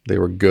just. Yes. They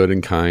were good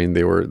and kind.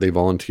 They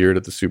volunteered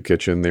at the soup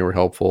kitchen. They were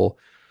helpful.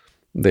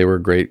 They were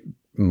great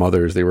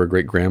mothers. They were a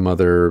great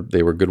grandmother.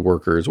 They were good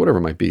workers, whatever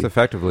it might be. It's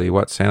effectively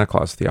what Santa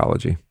Claus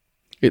theology.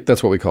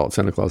 That's what we call it,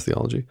 Santa Claus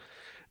theology.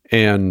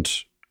 And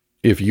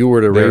if you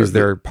were to raise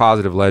their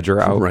positive ledger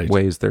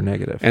outweighs their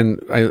negative.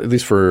 And at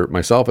least for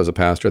myself as a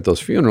pastor at those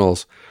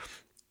funerals,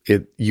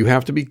 you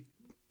have to be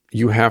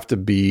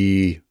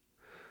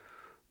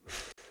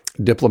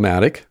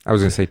diplomatic. I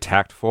was going to say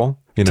tactful.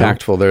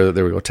 Tactful. There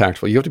we go.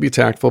 Tactful. You have to be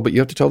tactful, but you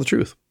have to tell the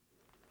truth.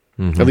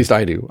 At least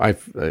I do.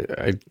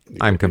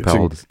 I'm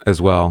compelled as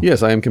well.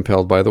 Yes, I am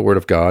compelled by the Word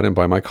of God and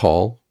by my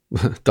call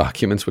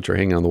documents, which are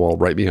hanging on the wall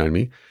right behind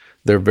me.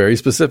 They're very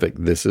specific.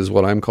 This is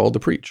what I'm called to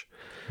preach.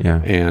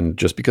 Yeah. And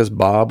just because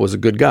Bob was a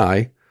good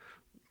guy,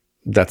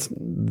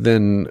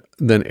 then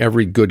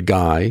every good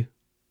guy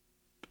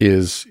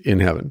is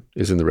in heaven,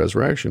 is in the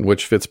resurrection,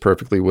 which fits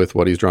perfectly with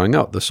what he's drawing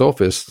out. The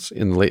sophists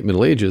in the late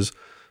Middle Ages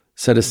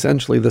said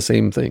essentially the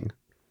same thing.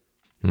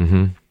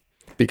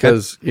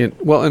 Because,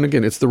 and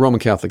again, it's the Roman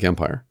Catholic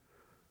Empire.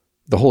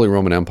 the Holy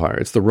Roman Empire.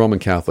 It's the Roman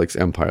Catholics'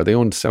 empire. They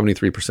owned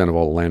 73% of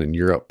all the land in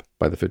Europe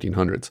by the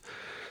 1500s.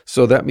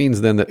 So that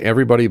means then that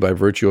everybody, by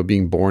virtue of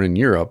being born in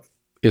Europe,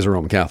 is a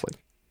Roman Catholic.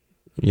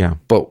 Yeah.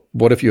 But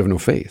what if you have no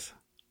faith?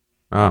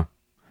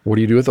 What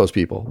do you do with those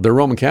people? They're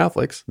Roman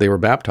Catholics. They were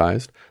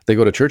baptized. They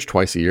go to church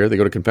twice a year. They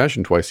go to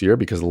confession twice a year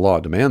because the law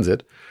demands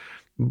it.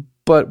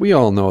 But we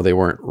all know they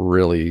weren't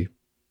really,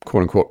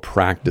 quote unquote,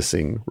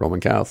 practicing Roman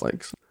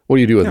Catholics. What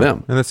do you do with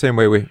them? In the same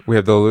way, we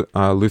have the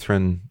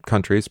Lutheran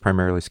countries,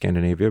 primarily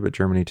Scandinavia, but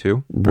Germany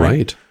too.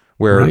 Right.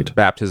 Where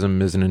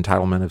baptism is an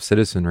entitlement of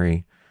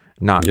citizenry,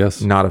 not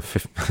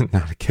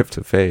a gift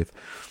of faith.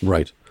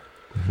 Right.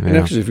 Yeah. And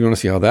actually, if you want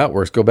to see how that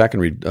works, go back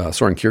and read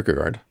Søren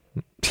Kierkegaard.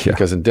 Yeah.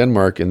 Because in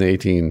Denmark in the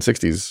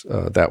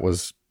 1860s, that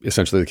was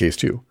essentially the case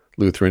too.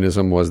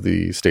 Lutheranism was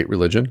the state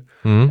religion.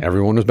 Mm-hmm.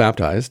 Everyone was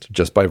baptized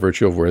just by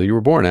virtue of where you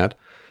were born at.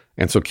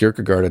 And so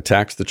Kierkegaard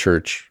attacks the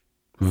church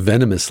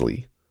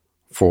venomously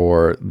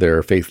for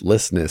their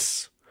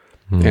faithlessness.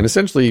 Mm-hmm. And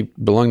essentially,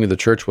 belonging to the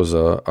church was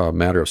a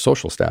matter of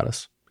social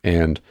status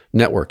and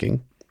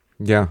networking.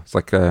 Yeah, it's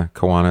like a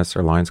Kiwanis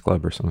or Lions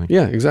Club or something.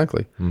 Yeah,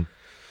 exactly. Mm.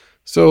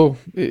 So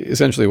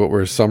essentially what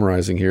we're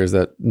summarizing here is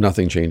that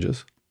nothing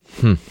changes.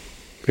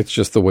 It's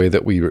just the way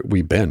that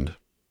we bend.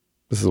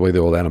 This is the way the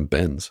old Adam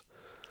bends.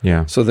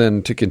 Yeah. So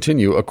then to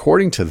continue,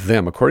 according to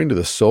them, according to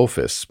the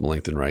sophists,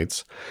 Melanchthon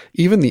writes,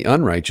 even the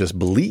unrighteous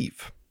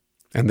believe,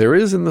 and there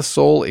is in the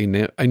soul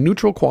a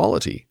neutral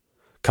quality,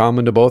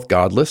 common to both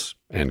godless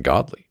and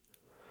godly,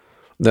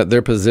 that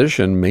their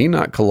position may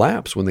not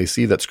collapse when they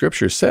see that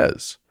Scripture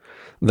says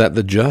that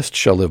the just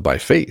shall live by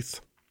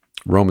faith.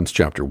 Romans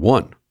chapter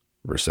 1,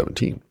 verse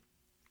 17.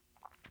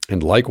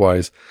 And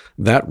likewise,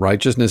 that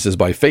righteousness is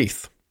by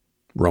faith.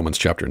 Romans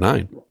chapter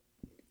 9,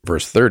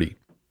 verse 30.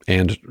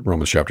 And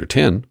Romans chapter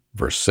 10,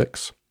 verse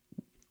 6.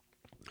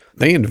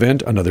 They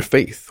invent another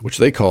faith, which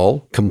they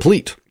call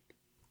complete,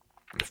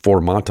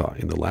 formata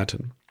in the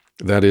Latin.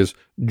 That is,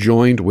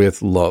 joined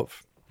with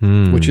love,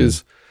 which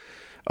is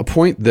a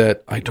point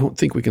that I don't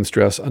think we can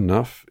stress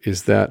enough,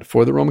 is that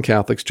for the Roman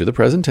Catholics, to the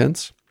present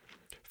tense,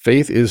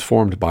 faith is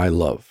formed by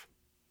love.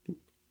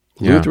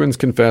 Yeah. Lutherans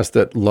confess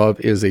that love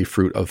is a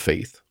fruit of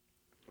faith.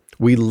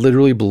 We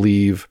literally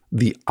believe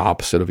the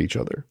opposite of each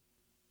other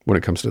when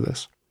it comes to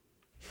this.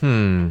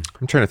 I'm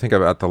trying to think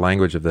about the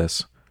language of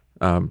this.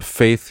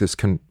 Faith is,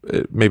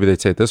 maybe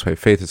they'd say it this way,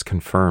 faith is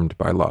confirmed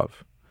by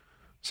love.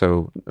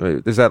 So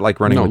is that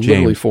like running with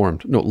James?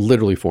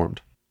 Literally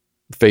formed.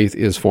 Faith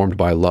is formed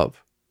by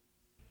love.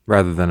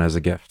 Rather than as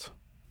a gift.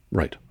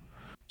 Right.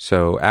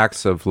 So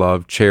acts of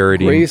love,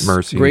 charity,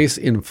 mercy. Grace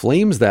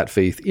inflames that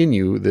faith in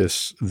you,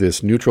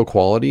 this neutral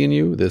quality in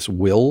you, this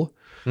will.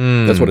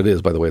 That's what it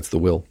is, by the way, it's the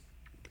will.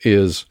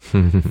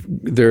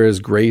 There is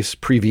grace,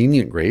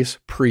 prevenient grace,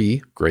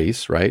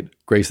 pre-grace, right?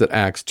 Grace that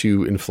acts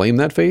to inflame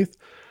that faith.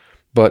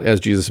 But as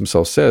Jesus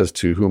himself says,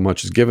 to whom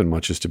much is given,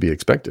 much is to be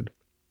expected.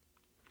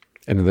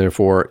 And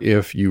therefore,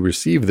 if you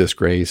receive this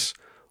grace,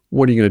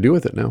 what are you going to do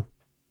with it now?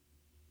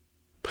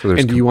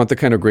 And do you want the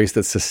kind of grace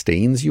that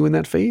sustains you in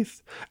that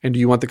faith? And do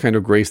you want the kind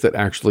of grace that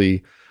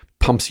actually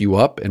pumps you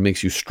up and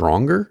makes you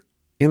stronger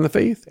in the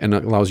faith and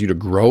allows you to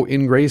grow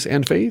in grace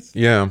and faith?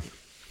 Yeah.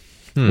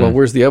 Well,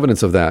 where's the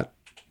evidence of that?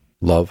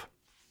 Love.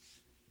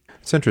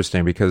 It's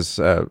interesting because,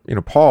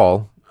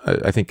 Paul,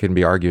 I think can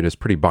be argued as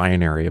pretty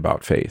binary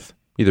about faith.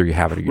 Either you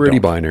have it or you don't. Pretty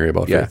binary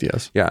about faith,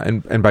 yes. Yeah,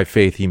 and by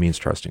faith, he means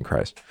trust in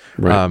Christ.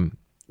 Right.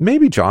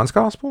 Maybe John's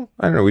gospel?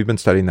 I don't know. We've been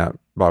studying that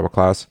Bible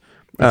class.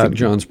 I think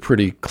John's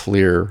pretty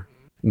clear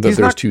that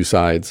there's two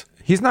sides.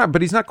 He's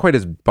not quite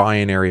as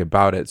binary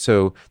about it.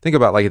 So think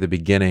about like at the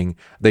beginning,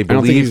 they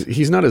believe... I don't think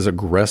he's not as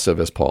aggressive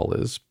as Paul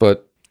is,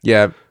 but...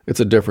 Yeah,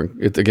 it's a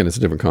different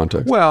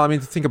context. Well, I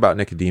mean, think about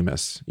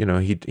Nicodemus.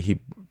 He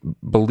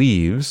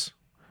believes,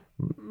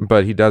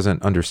 but he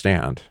doesn't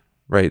understand,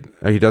 right?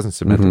 He doesn't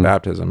submit to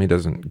baptism. He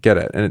doesn't get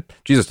it, and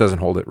Jesus doesn't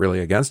hold it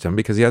really against him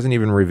because he hasn't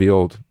even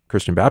revealed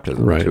Christian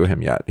baptism to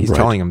him yet. He's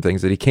telling him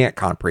things that he can't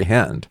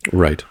comprehend.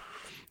 Right.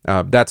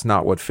 That's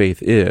not what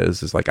faith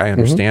is. It's like I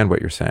understand what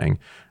you're saying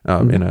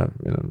in a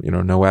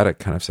noetic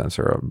kind of sense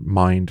or a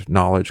mind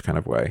knowledge kind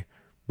of way,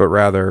 but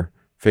rather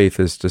faith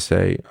is to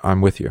say,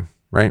 "I'm with you."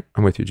 Right?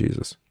 I'm with you,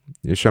 Jesus.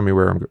 You show me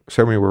where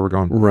we're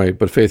going. Right,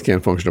 but faith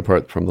can't function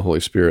apart from the Holy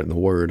Spirit and the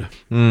Word.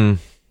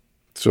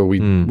 So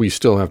we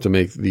still have to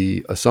make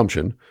the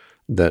assumption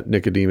that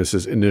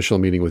Nicodemus's initial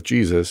meeting with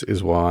Jesus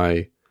is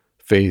why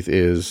faith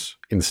is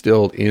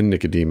instilled in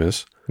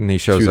Nicodemus. And he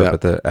shows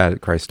up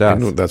at Christ's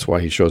death. And that's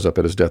why he shows up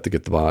at his death to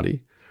get the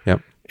body.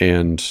 Yep.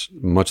 And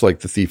much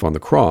like the thief on the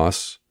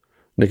cross,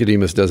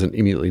 Nicodemus doesn't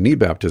immediately need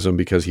baptism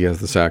because he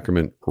has the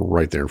sacrament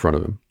right there in front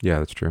of him. Yeah,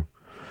 that's true.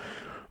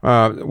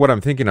 What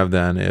I'm thinking of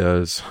then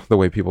is the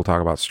way people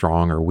talk about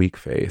strong or weak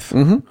faith.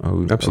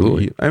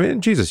 Absolutely. I mean,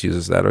 Jesus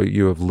uses that. Oh,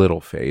 you have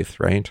little faith,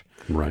 right?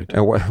 Right.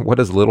 And what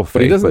is little faith?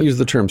 But he doesn't use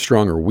the term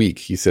strong or weak.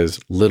 He says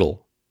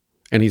little.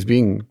 And he's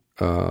being,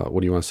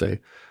 what do you want to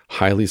say?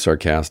 Highly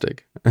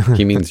sarcastic.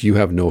 He means you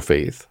have no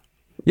faith.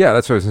 Yeah,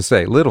 that's what I was going to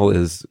say. Little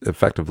is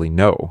effectively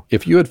no.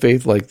 If you had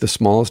faith like the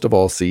smallest of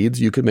all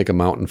seeds, you could make a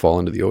mountain fall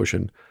into the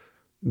ocean.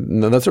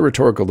 No, that's a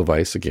rhetorical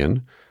device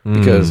again,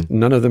 because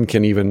none of them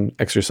can even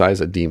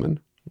exorcise a demon.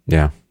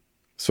 Yeah.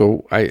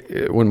 So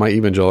when my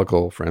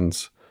evangelical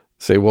friends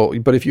say, well,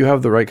 but if you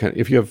have the right kind,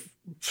 if you have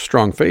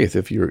strong faith,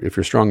 if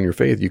you're strong in your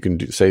faith, you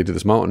can say to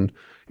this mountain,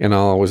 and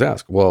I'll always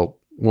ask, well,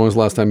 when was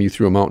the last time you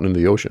threw a mountain into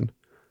the ocean?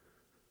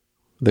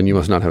 Then you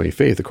must not have any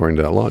faith according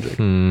to that logic.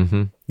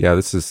 Mm-hmm. Yeah,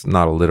 this is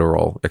not a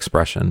literal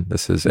expression.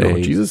 This is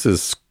Jesus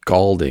is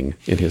scalding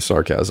in his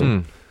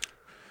sarcasm.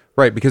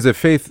 Right, because if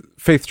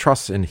faith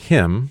trusts in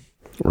him,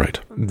 Right.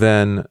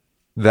 then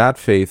that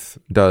faith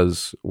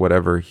does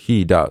whatever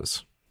he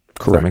does.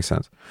 Does Correct. that make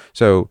sense?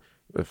 So,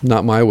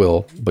 Not my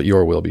will, but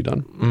your will be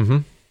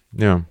done.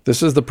 yeah.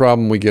 This is the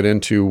problem we get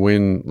into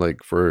when,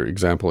 like, for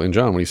example, in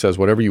John, when he says,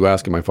 whatever you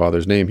ask in my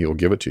Father's name, he will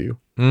give it to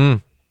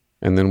you.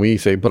 And then we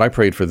say, but I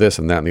prayed for this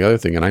and that and the other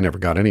thing, and I never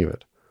got any of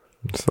it.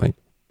 It's like,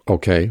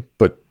 Okay,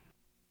 but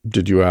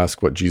did you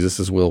ask what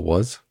Jesus' will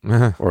was?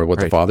 Or what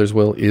the Right. Father's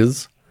will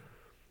is?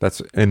 that's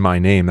in my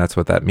name. That's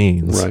what that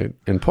means. Right.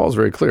 And Paul's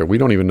very clear. We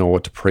don't even know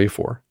what to pray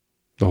for.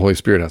 The Holy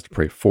Spirit has to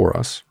pray for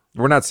us.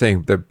 We're not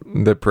saying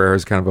that prayer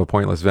is kind of a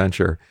pointless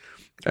venture.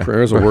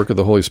 Prayer is a work of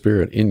the Holy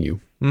Spirit in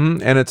you.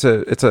 And it's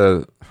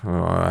a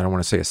I don't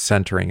want to say a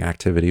centering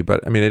activity,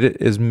 but I mean,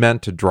 it is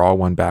meant to draw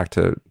one back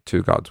to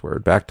God's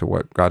word, back to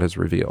what God has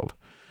revealed,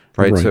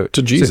 right? So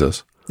to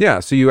Jesus.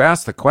 So you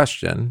ask the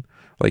question,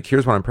 like,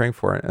 here's what I'm praying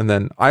for. And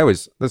then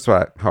that's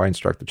how I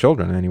instruct the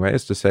children anyway,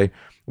 is to say,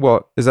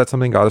 well, is that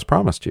something God has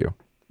promised you?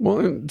 Well,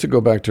 and to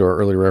go back to our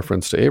early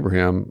reference to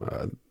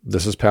Abraham,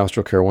 this is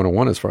Pastoral Care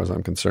 101 as far as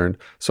I'm concerned.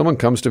 Someone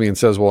comes to me and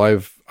says, well,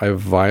 I've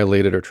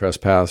violated or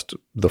trespassed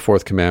the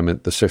 4th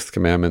commandment, the 6th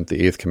commandment,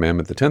 the 8th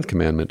commandment, the 10th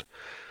commandment.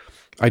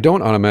 I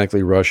don't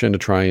automatically rush in to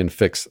try and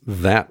fix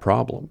that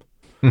problem,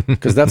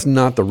 because that's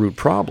not the root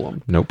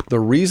problem. Nope.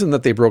 The reason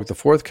that they broke the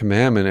 4th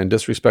commandment and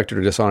disrespected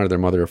or dishonored their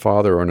mother or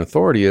father or an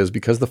authority is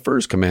because the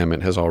 1st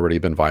commandment has already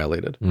been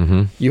violated.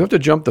 You have to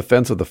jump the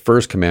fence of the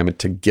 1st commandment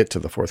to get to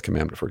the 4th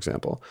commandment, for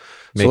example.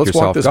 So let's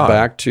walk this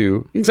back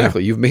to,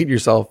 exactly, you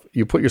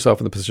put yourself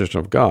in the position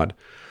of God.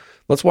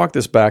 Let's walk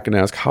this back and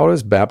ask, how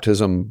have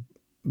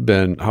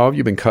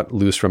you been cut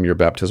loose from your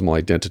baptismal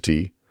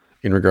identity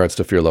in regards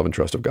to fear, love, and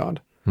trust of God?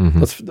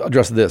 Let's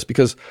address this,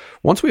 because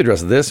once we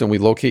address this and we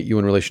locate you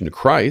in relation to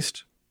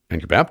Christ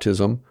and your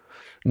baptism,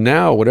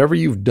 now whatever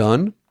you've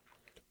done,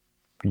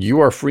 you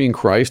are freeing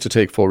Christ to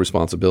take full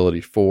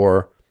responsibility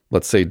for,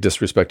 let's say,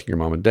 disrespecting your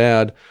mom and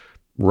dad,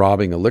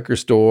 robbing a liquor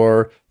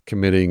store,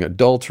 committing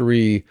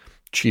adultery,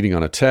 cheating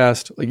on a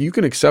test. Like, you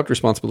can accept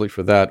responsibility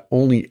for that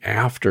only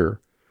after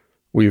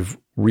we've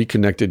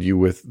reconnected you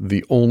with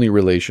the only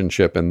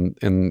relationship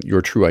and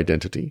your true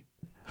identity.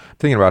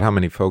 Thinking about how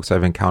many folks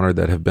I've encountered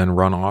that have been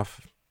run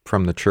off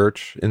from the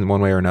church in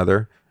one way or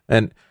another,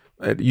 and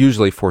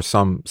usually for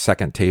some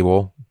second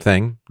table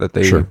thing that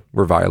they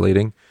were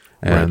violating,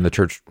 and the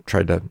church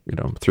tried to,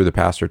 through the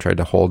pastor, tried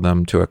to hold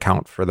them to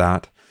account for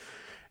that,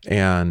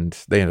 and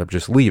they ended up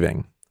just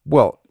leaving.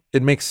 Well,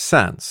 it makes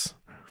sense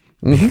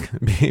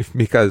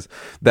because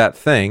that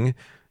thing,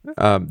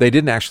 they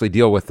didn't actually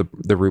deal with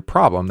the root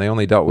problem. They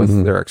only dealt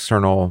with their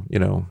external, what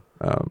do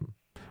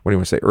you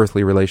want to say,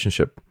 earthly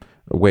relationship,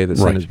 a way that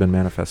sin has been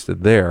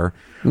manifested there,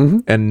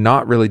 and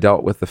not really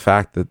dealt with the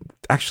fact that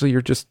actually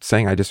you're just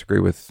saying, I disagree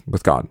with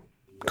God.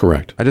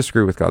 Correct. I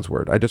disagree with God's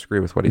word. I disagree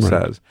with what he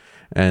says.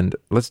 And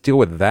let's deal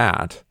with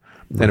that.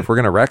 And if we're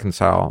going to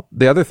reconcile,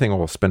 the other thing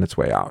will spin its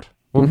way out.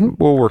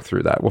 We'll work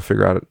through that. We'll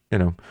figure out,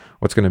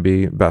 what's going to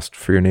be best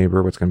for your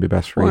neighbor, what's going to be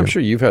best for you. I'm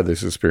sure you've had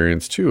this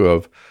experience too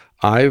of,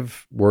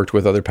 I've worked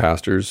with other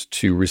pastors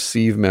to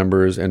receive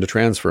members and to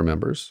transfer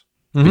members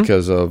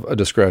because of a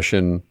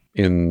discretion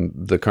in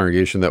the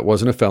congregation that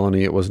wasn't a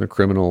felony, it wasn't a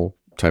criminal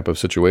type of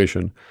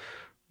situation,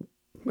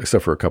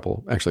 except for a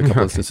couple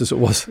instances. It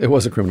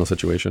was a criminal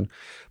situation.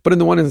 But in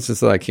the one instance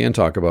that I can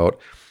talk about,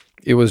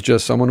 it was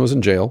just someone was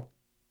in jail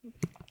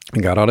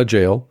and got out of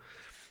jail.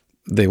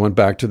 They went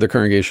back to the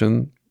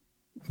congregation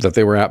that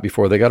they were at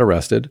before they got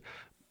arrested.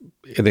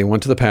 They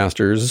went to the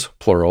pastors,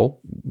 plural,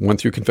 went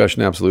through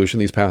confession and absolution.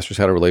 These pastors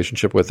had a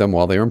relationship with them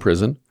while they were in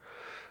prison.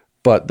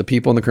 But the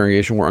people in the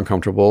congregation were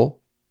uncomfortable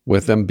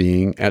with them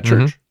being at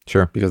church.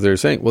 Sure. Because they're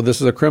saying, well,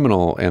 this is a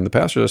criminal. And the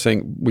pastors are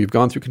saying, we've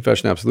gone through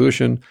confession and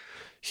absolution.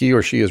 He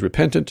or she is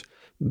repentant.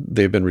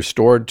 They've been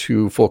restored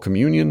to full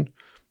communion.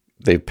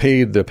 They've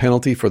paid the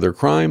penalty for their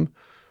crime.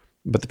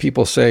 But the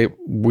people say,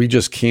 we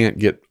just can't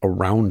get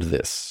around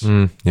this.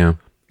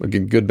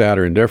 Again, good, bad,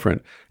 or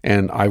indifferent.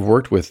 And I've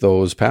worked with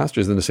those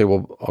pastors and to say,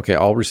 well, okay,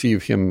 I'll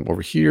receive him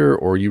over here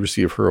or you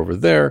receive her over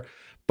there.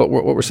 But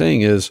what we're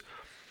saying is,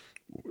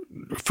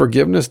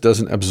 forgiveness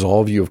doesn't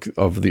absolve you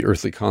of the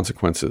earthly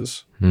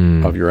consequences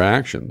of your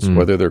actions,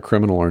 whether they're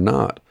criminal or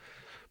not.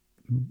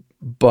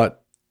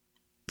 But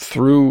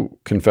through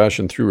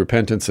confession, through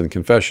repentance and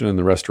confession and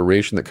the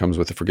restoration that comes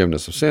with the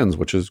forgiveness of sins,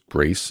 which is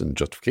grace and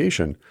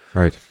justification,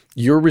 right,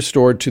 you're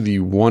restored to the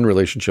one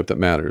relationship that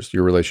matters,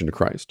 your relation to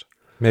Christ.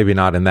 Maybe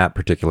not in that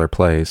particular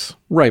place.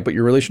 Right, but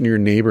your relation to your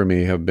neighbor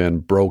may have been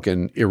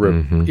broken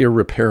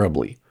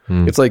irreparably.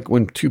 It's like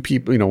when two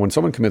people, when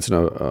someone commits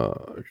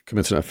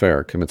an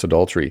affair, commits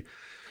adultery,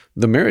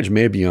 the marriage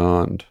may be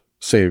beyond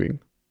saving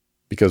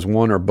because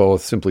one or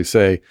both simply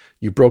say,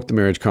 you broke the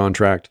marriage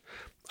contract.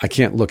 I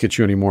can't look at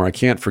you anymore. I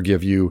can't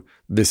forgive you.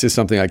 This is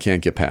something I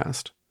can't get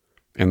past.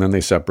 And then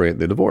they separate,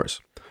 they divorce.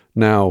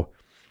 Now,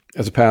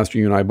 as a pastor,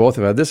 you and I both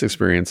have had this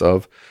experience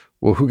of,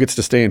 well, who gets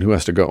to stay and who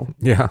has to go?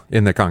 Yeah,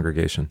 in the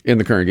congregation.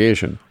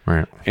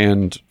 Right.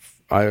 And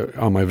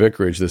on my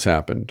vicarage, this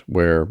happened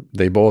where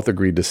they both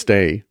agreed to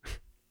stay.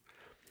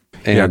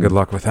 And, good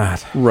luck with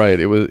that. Right.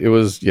 It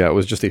was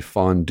just a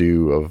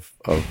fondue of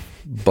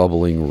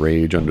bubbling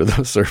rage under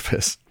the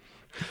surface.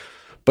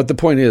 But the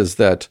point is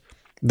that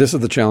this is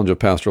the challenge of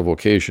pastoral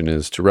vocation,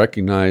 is to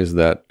recognize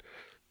that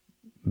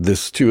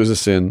this too is a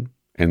sin,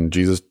 and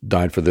Jesus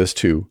died for this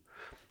too,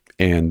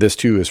 and this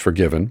too is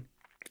forgiven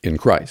in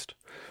Christ.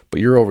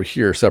 But you're over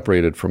here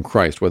separated from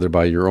Christ, whether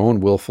by your own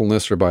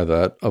willfulness or by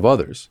that of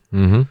others.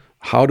 Mm-hmm.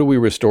 How do we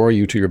restore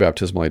you to your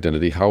baptismal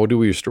identity? How do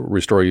we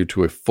restore you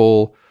to a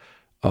full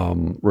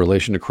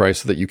relation to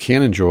Christ so that you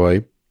can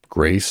enjoy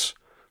grace,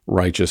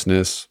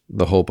 righteousness,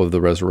 the hope of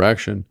the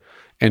resurrection,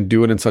 and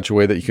do it in such a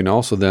way that you can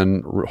also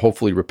then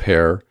hopefully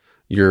repair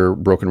your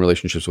broken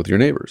relationships with your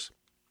neighbors?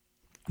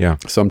 Yeah.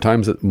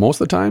 Sometimes, most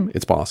of the time,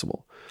 it's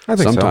possible. I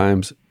think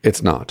sometimes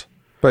it's not.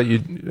 But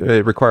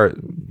it requires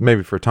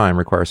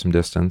some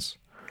distance.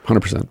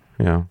 100%.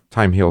 Yeah.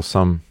 Time heals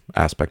some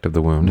aspect of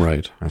the wound.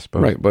 Right. I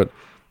suppose. Right. But,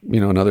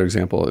 another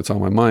example, it's on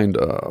my mind,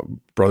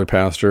 brother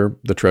pastor,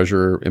 the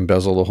treasurer,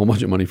 embezzled a whole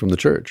bunch of money from the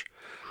church.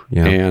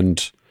 Yeah.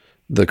 And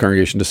the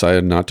congregation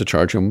decided not to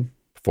charge him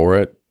for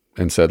it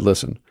and said,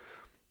 listen,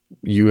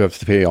 you have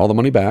to pay all the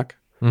money back.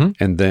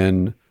 Mm-hmm. And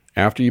then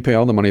after you pay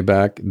all the money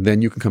back,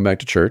 then you can come back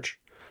to church.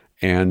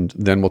 And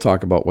then we'll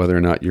talk about whether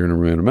or not you're going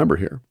to remain a member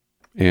here.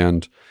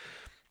 And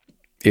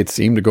it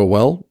seemed to go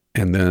well.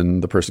 And then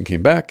the person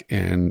came back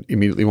and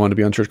immediately wanted to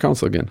be on church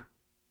council again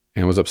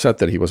and was upset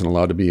that he wasn't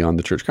allowed to be on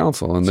the church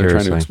council. And they're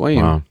trying to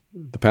explain. Wow.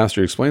 The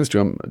pastor explains to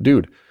him,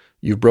 dude,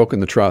 you've broken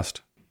the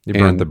trust. You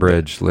burned the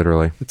bridge,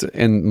 literally.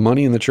 And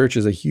money in the church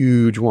is a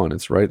huge one.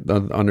 It's right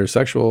under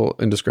sexual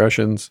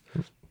indiscretions,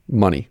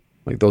 money.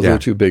 Like those are the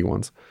two big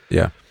ones.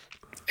 Yeah.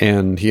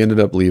 And he ended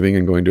up leaving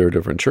and going to a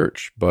different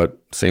church. But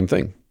same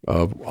thing.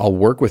 I'll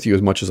work with you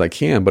as much as I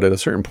can. But at a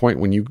certain point,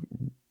 when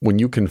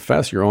you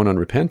confess your own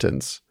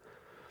unrepentance,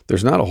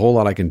 there's not a whole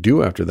lot I can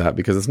do after that,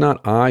 because it's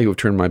not I who have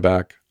turned my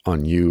back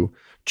on you.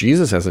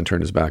 Jesus hasn't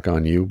turned his back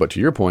on you. But to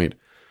your point,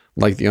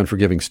 like the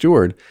unforgiving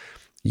steward,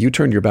 you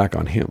turned your back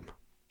on him.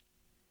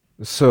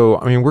 So,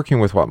 working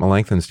with what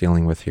Melanchthon's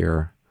dealing with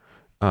here,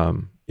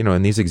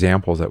 in these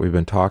examples that we've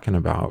been talking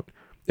about,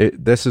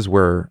 this is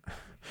where,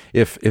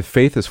 if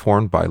faith is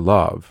formed by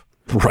love,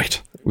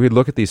 right, we'd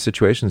look at these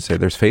situations and say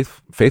there's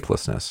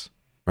faithlessness,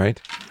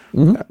 right?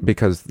 Mm-hmm.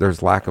 Because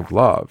there's lack of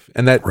love,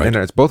 and and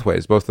it's both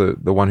ways, both the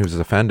one who's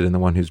offended and the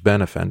one who's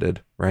been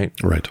offended, right?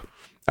 Right.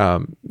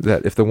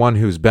 That if the one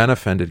who's been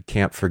offended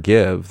can't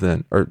forgive,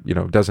 then, or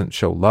doesn't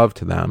show love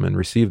to them and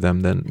receive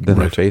them, then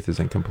their faith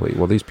is incomplete.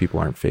 Well, these people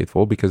aren't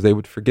faithful because they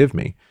would forgive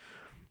me,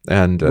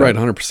 and right,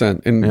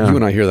 100%. And you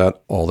and I hear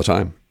that all the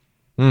time.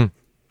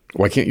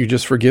 Why can't you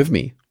just forgive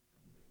me?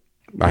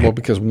 Well,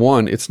 because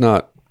one, it's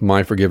not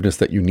my forgiveness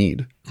that you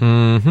need,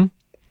 and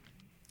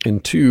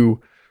two,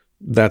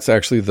 that's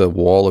actually the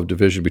wall of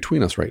division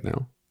between us right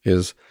now.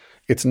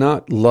 It's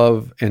not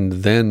love and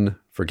then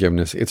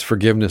forgiveness. It's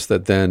forgiveness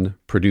that then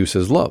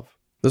produces love.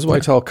 This is why I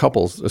tell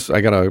couples,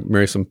 I got to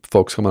marry some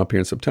folks coming up here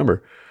in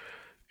September.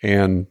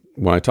 And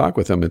when I talk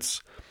with them,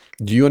 it's,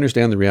 do you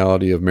understand the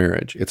reality of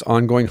marriage? It's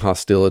ongoing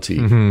hostility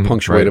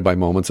punctuated by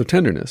moments of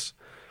tenderness.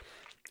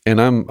 And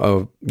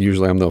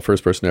usually I'm the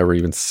first person to ever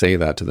even say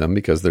that to them,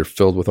 because they're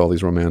filled with all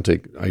these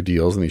romantic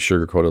ideals and these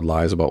sugar-coated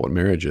lies about what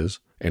marriage is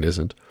and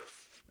isn't.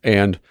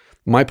 And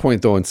my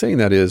point, though, in saying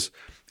that is,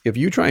 if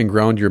you try and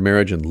ground your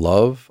marriage in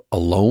love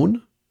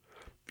alone,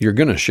 you're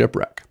going to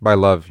shipwreck. By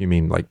love, you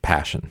mean like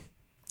passion?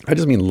 I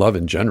just mean love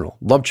in general.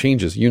 Love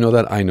changes. You know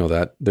that. I know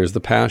that. There's the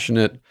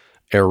passionate,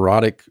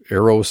 erotic,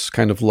 eros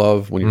kind of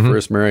love when you're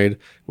first married,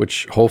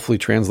 which hopefully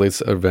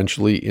translates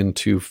eventually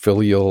into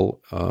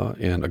filial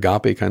and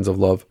agape kinds of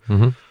love.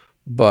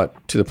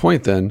 But to the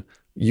point then,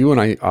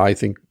 I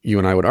think you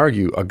and I would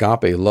argue,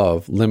 agape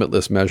love,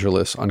 limitless,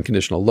 measureless,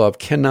 unconditional love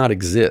cannot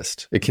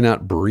exist. It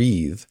cannot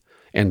breathe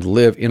and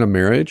live in a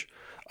marriage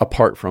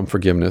apart from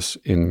forgiveness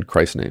in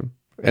Christ's name.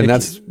 And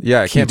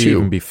it can't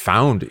even be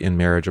found in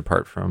marriage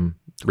apart from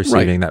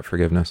receiving that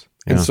forgiveness.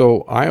 Yeah. And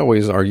so I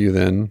always argue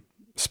then,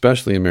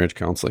 especially in marriage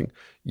counseling,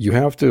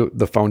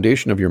 the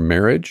foundation of your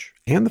marriage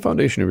and the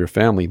foundation of your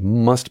family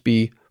must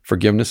be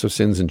forgiveness of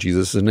sins in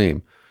Jesus'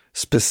 name,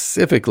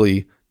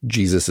 specifically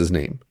Jesus'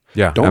 name.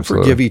 Yeah, don't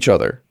absolutely. Forgive each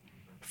other.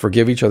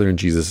 Forgive each other in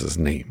Jesus'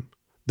 name.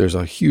 There's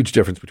a huge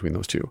difference between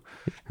those two.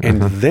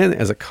 And then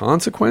as a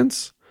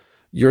consequence,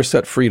 you're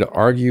set free to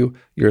argue.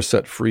 You're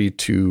set free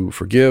to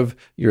forgive.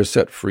 You're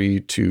set free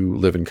to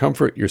live in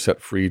comfort. You're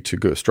set free to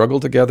go struggle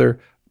together.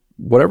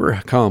 Whatever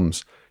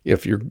comes,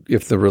 if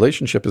the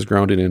relationship is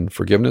grounded in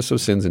forgiveness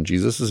of sins in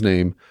Jesus'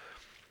 name,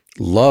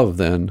 love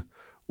then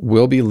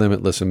will be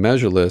limitless and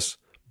measureless,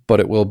 but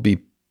it will be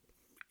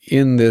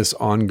in this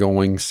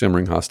ongoing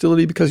simmering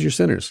hostility because you're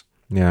sinners.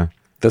 Yeah.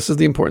 This is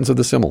the importance of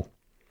the simul.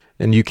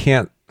 And you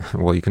can't,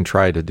 well, you can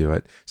try to do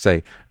it.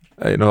 Say,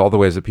 all the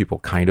ways that people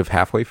kind of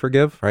halfway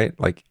forgive, right?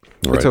 Like,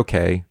 it's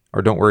okay,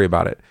 or don't worry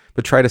about it.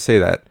 But try to say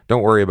that,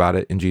 don't worry about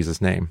it in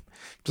Jesus' name.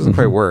 It doesn't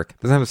quite work.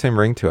 It doesn't have the same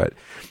ring to it.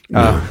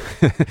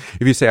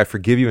 If you say, I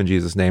forgive you in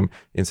Jesus' name,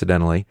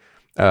 incidentally,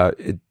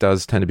 it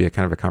does tend to be a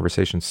kind of a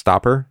conversation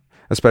stopper,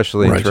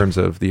 especially in terms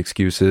of the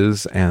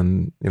excuses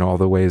and, all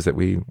the ways that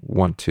we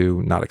want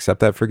to not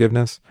accept that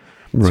forgiveness.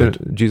 Right.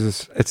 So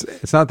Jesus,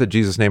 it's not that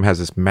Jesus' name has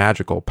this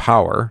magical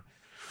power,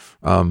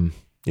 but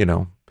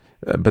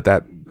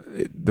that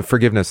the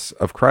forgiveness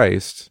of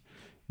Christ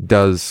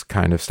does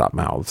kind of stop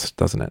mouths,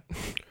 doesn't it?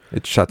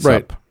 It shuts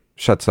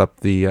up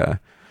the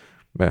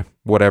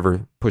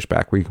whatever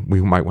pushback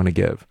we might want to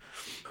give.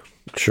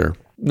 Sure.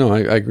 No, I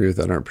agree with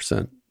that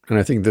 100%. And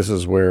I think this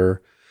is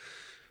where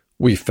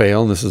we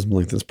fail, and this is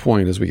Melanchthon's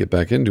point as we get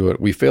back into it.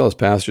 We fail as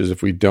pastors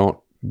if we don't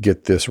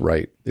get this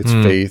right. It's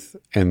faith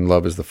and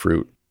love is the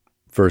fruit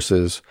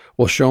versus,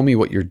 well, show me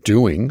what you're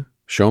doing.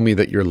 Show me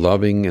that you're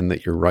loving and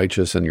that you're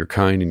righteous and you're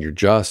kind and you're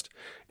just,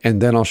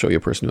 and then I'll show you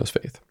a person who has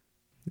faith.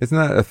 Isn't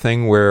that a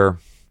thing where,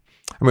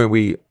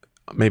 we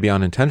maybe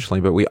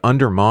unintentionally, but we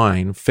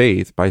undermine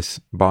faith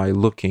by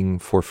looking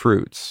for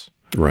fruits.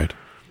 Right.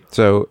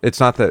 So it's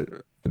not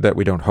that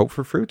we don't hope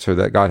for fruits or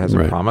that God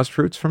hasn't promised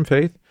fruits from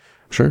faith.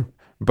 Sure.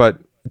 But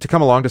to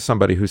come along to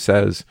somebody who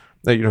says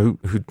that, who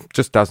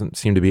just doesn't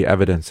seem to be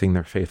evidencing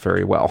their faith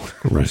very well,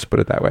 let's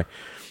put it that way.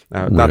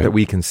 Not that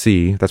we can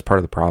see. That's part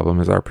of the problem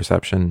is our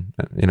perception,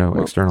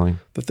 externally.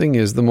 The thing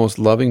is, the most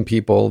loving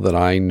people that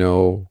I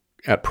know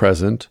at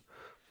present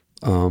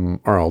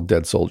are all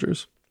dead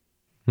soldiers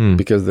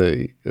because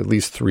at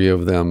least 3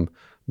 of them,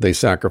 they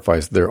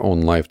sacrificed their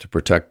own life to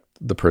protect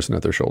the person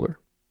at their shoulder.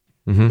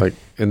 Mm-hmm.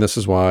 And this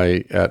is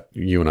why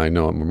you and I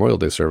know at Memorial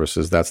Day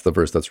services, that's the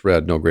verse that's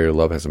read, no greater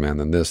love has a man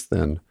than this,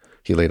 than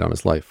he laid down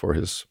his life for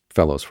his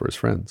fellows, for his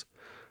friends.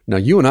 Now,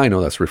 you and I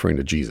know that's referring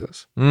to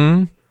Jesus.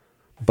 Mm.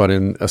 But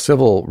in a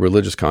civil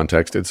religious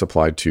context, it's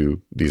applied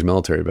to these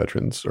military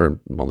veterans, or,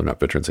 well, they're not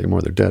veterans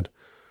anymore, they're dead.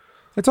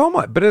 It's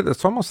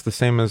almost the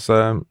same as,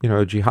 a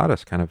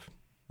jihadist kind of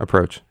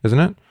approach, isn't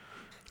it?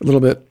 A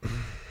little bit.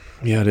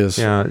 Yeah, it is.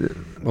 Yeah,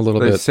 a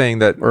little bit. Saying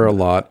that, or a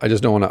lot. I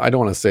don't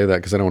want to say that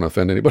because I don't want to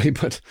offend anybody,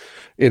 but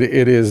it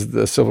is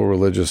the civil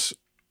religious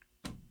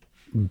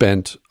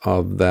bent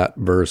of that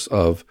verse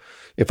of,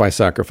 if I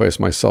sacrifice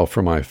myself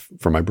for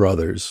my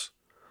brothers,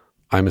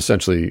 I'm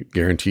essentially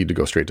guaranteed to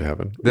go straight to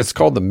heaven. It's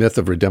called the myth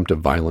of redemptive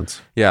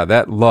violence. Yeah,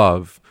 that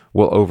love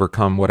will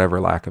overcome whatever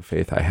lack of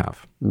faith I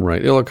have.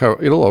 Right.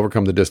 It'll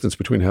overcome the distance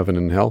between heaven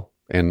and hell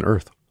and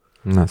earth.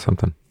 And that's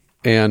something.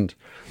 And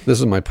this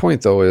is my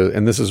point, though,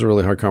 and this is a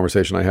really hard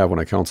conversation I have when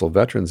I counsel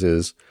veterans,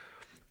 is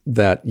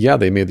that,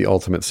 they made the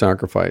ultimate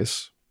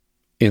sacrifice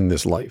in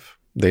this life.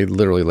 They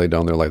literally laid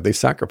down their life. They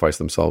sacrificed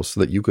themselves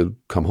so that you could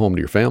come home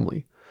to your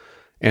family.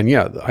 And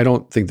I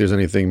don't think there's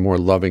anything more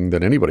loving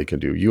that anybody can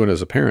do. You and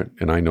as a parent,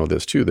 and I know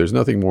this too, there's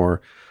nothing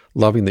more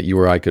loving that you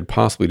or I could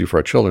possibly do for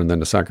our children than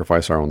to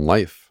sacrifice our own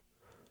life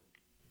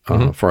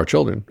for our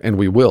children. And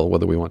we will,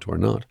 whether we want to or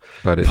not.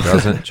 But it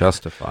doesn't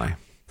justify.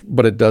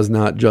 But it does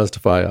not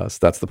justify us.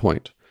 That's the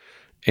point.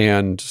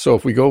 And so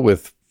if we go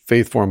with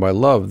faith formed by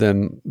love,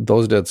 then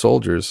those dead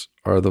soldiers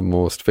are the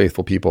most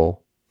faithful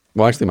people.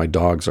 Well, actually, my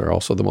dogs are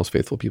also the most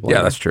faithful people.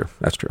 Yeah, that's true.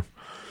 That's true.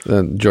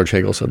 And George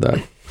Hegel said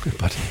that,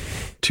 but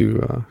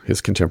to his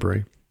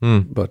contemporary.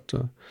 But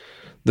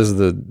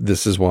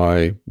this is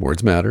why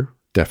words matter,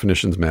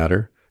 definitions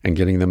matter, and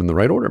getting them in the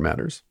right order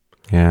matters.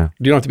 Yeah,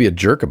 you don't have to be a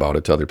jerk about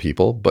it to other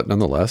people, but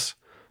nonetheless,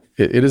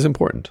 it is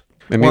important.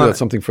 And maybe that's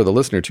something for the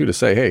listener too, to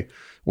say, hey,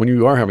 when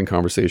you are having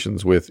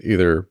conversations with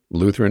either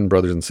Lutheran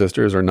brothers and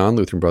sisters or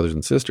non-Lutheran brothers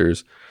and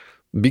sisters,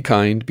 be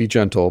kind, be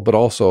gentle, but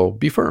also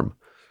be firm.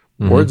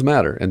 Mm-hmm. Words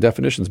matter and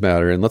definitions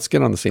matter, and let's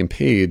get on the same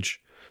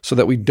page so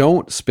that we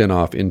don't spin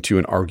off into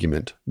an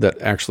argument that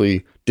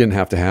actually didn't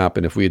have to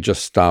happen if we had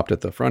just stopped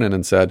at the front end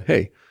and said,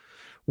 hey,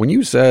 when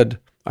you said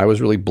I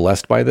was really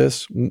blessed by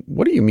this,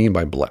 what do you mean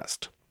by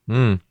blessed?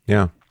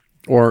 Yeah.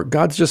 Or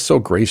God's just so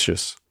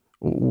gracious.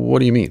 What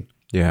do you mean?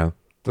 Yeah,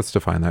 let's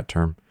define that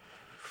term.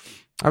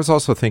 I was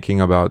also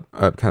thinking about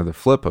kind of the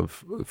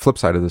flip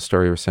side of the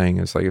story you're saying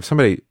is like if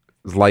somebody's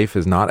life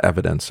is not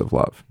evidence of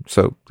love,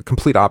 so the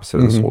complete opposite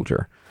of the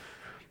soldier.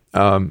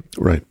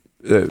 Right.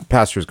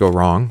 Pastors go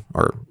wrong,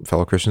 or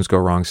fellow Christians go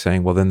wrong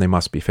saying, well, then they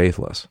must be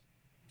faithless,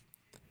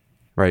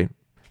 right?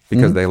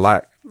 Because they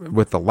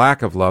with the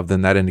lack of love,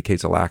 then that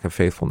indicates a lack of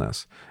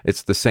faithfulness.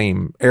 It's the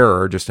same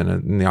error, just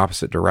in the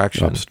opposite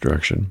direction. Opposite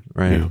direction.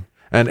 Right. Yeah.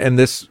 And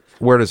this,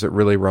 where does it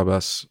really rub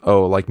us?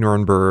 Oh, like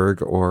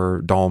Nuremberg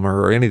or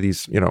Dahmer or any of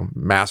these,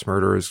 mass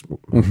murderers,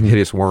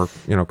 hideous war,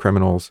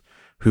 criminals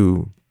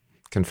who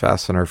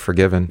confess and are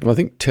forgiven. Well, I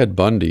think Ted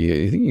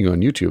Bundy, I think you can go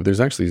on YouTube, there's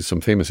actually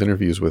some famous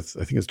interviews with,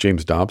 I think it's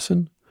James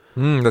Dobson.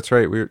 That's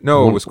right. It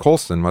was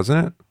Colson,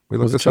 wasn't it? We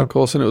looked was it Chuck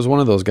Colson? It was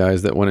one of those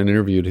guys that went and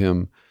interviewed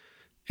him,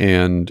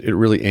 And it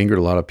really angered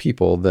a lot of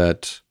people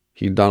that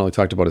he not only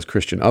talked about his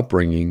Christian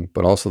upbringing,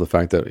 but also the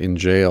fact that in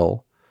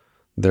jail,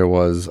 there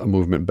was a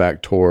movement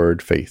back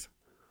toward faith.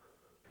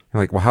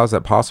 Like, well, how is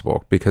that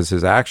possible? Because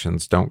his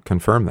actions don't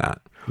confirm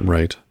that.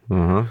 Right.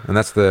 And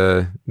that's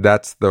the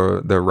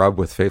rub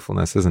with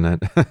faithfulness, isn't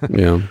it?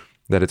 Yeah.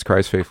 That it's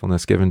Christ's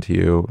faithfulness given to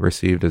you,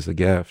 received as a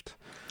gift.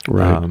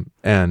 Right.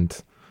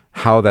 And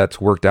how that's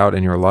worked out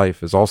in your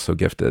life is also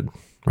gifted,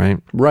 right?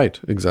 Right,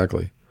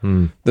 exactly.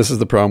 This is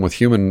the problem with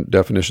human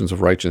definitions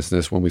of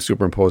righteousness when we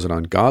superimpose it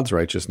on God's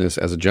righteousness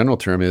as a general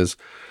term is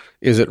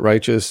it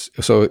righteous?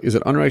 So is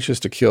it unrighteous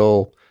to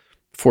kill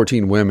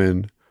 14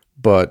 women,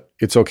 but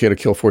it's okay to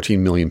kill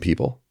 14 million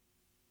people?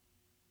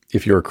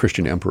 If you're a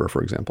Christian emperor,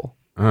 for example.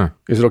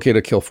 Is it okay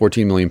to kill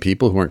 14 million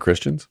people who aren't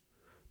Christians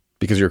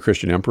because you're a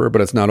Christian emperor,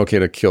 but it's not okay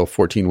to kill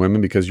 14 women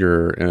because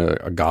you're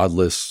a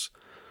godless,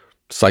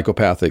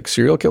 psychopathic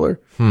serial killer?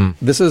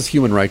 This is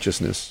human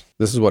righteousness.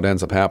 This is what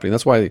ends up happening.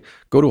 That's why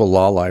go to a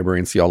law library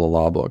and see all the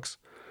law books.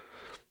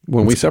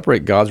 When we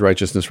separate God's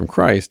righteousness from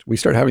Christ, we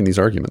start having these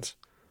arguments.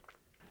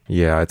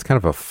 Yeah, it's kind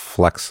of a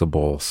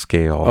flexible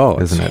scale,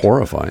 isn't it? It's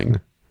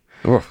horrifying.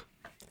 Ugh.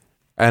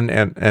 And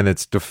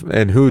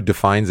and who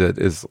defines it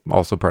is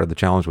also part of the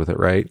challenge with it,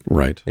 right?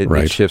 Right.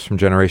 It shifts from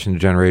generation to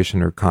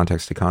generation or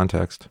context to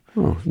context.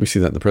 Oh, we see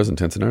that in the present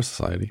tense in our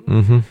society.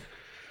 Mm-hmm.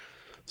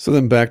 So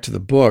then back to the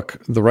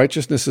book, the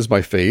righteousness is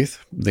by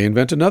faith. They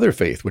invent another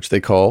faith, which they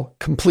call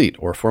complete,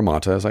 or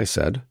formata, as I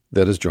said,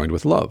 that is joined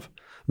with love.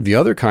 The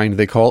other kind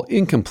they call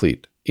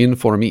incomplete,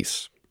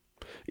 informis.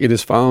 It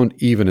is found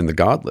even in the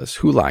godless,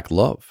 who lack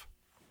love.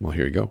 Well,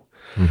 here you go.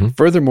 Mm-hmm.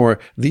 Furthermore,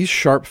 these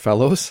sharp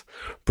fellows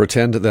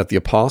pretend that the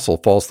apostle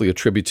falsely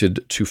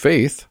attributed to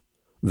faith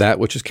that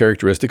which is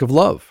characteristic of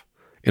love,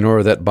 in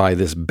order that by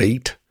this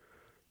bait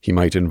he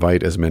might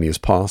invite as many as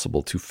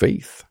possible to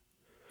faith.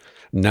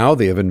 Now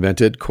they have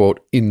invented,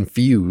 quote,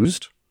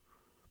 infused,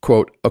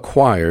 quote,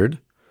 acquired,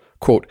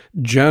 quote,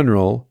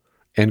 general,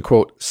 and,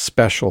 quote,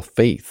 special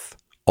faith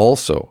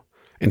also,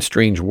 and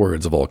strange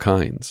words of all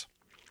kinds.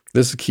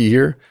 This is key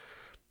here.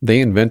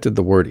 They invented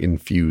the word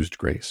infused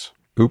grace.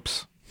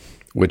 Oops.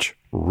 Which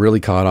really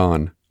caught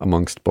on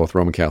amongst both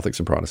Roman Catholics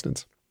and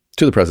Protestants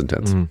to the present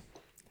tense.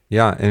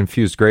 Yeah,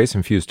 infused grace,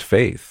 infused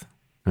faith.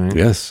 Right?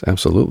 Yes,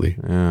 absolutely.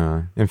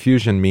 Yeah,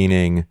 infusion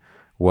meaning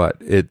what?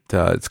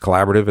 It's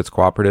collaborative, it's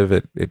cooperative,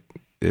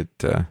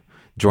 it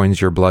joins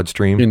your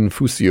bloodstream.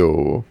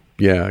 Infusio,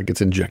 yeah, it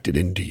gets injected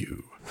into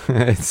you.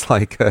 It's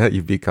like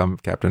you become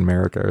Captain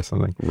America or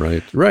something.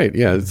 Right,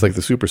 yeah, it's like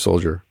the super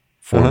soldier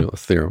formula,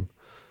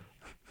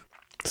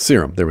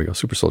 Serum, there we go,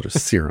 super soldier,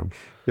 serum.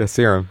 Yeah,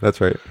 serum,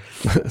 that's right.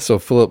 So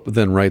Philip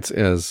then writes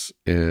as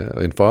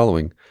in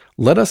following,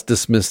 let us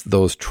dismiss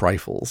those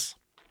trifles,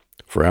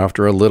 for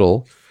after a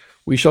little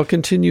we shall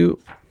confute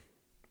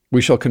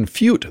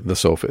the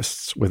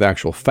sophists with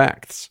actual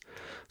facts,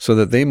 so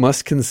that they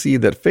must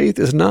concede that faith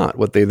is not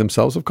what they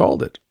themselves have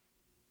called it.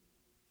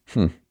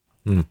 So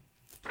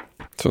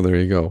there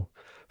you go.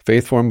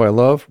 Faith formed by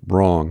love,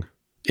 wrong.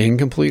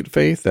 Incomplete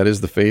faith, that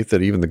is the faith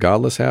that even the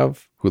godless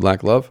have, who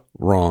lack love,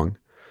 wrong.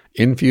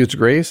 Infused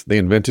grace, they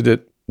invented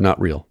it, not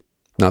real,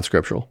 not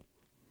scriptural.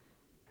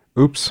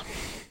 Oops.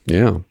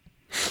 Yeah.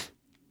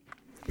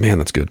 Man,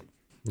 that's good.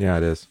 Yeah,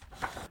 it is.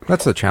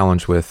 That's the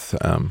challenge with,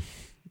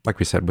 like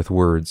we said, with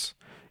words,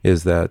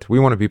 is that we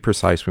want to be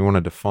precise, we want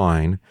to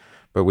define,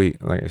 but we,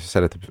 like I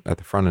said at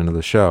the front end of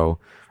the show,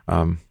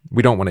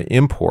 we don't want to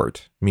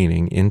import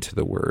meaning into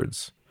the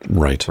words.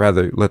 Right.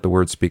 Rather, let the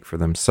words speak for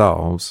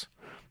themselves,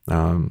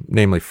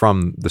 namely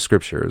from the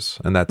scriptures.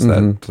 And that's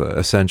that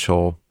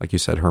essential, like you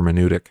said,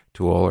 hermeneutic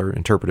tool or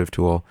interpretive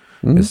tool,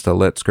 is to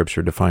let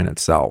scripture define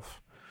itself.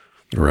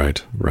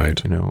 Right.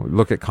 You know,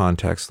 look at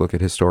context, look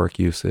at historic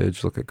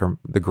usage, look at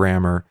the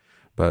grammar,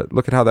 but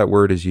look at how that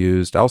word is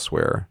used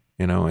elsewhere.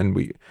 You know, and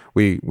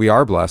we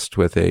are blessed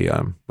with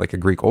like a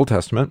Greek Old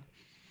Testament.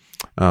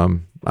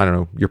 I don't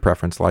know, your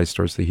preference lies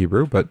towards the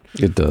Hebrew, but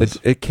it does.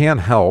 It can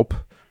help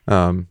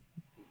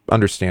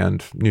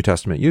understand New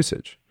Testament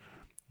usage.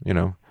 You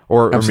know,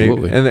 or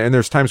absolutely. Maybe, and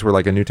there's times where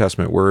like a New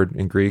Testament word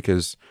in Greek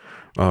is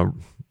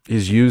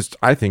used,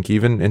 I think,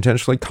 even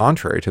intentionally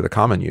contrary to the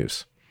common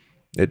use.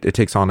 It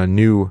takes on a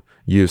new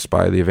use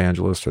by the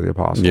evangelist or the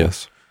apostle.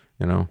 Yes.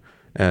 You know,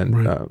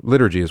 and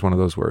liturgy is one of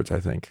those words, I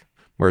think,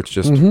 where it's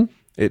just,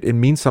 it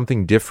means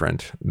something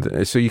different.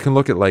 So you can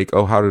look at like,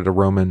 oh, how would a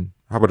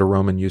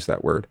Roman use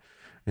that word?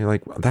 And you're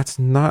like, well, that's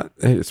not,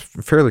 it's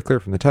fairly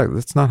clear from the text.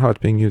 That's not how it's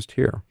being used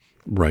here.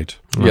 Right.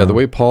 Yeah. The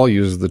way Paul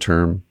uses the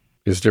term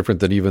is different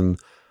than even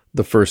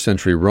the first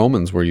century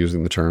Romans were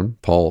using the term.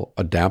 Paul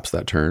adapts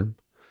that term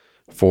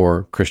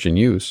for Christian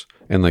use.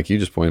 And like you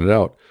just pointed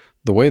out,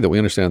 the way that we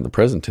understand it in the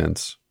present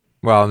tense.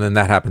 Well, and then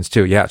that happens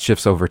too. Yeah, it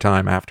shifts over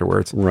time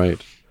afterwards. Right.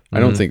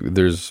 I don't think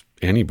there's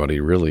anybody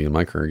really in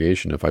my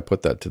congregation, if I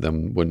put that to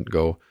them, wouldn't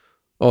go,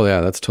 oh yeah,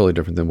 that's totally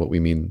different than what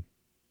we mean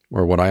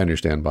or what I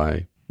understand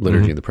by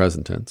liturgy in the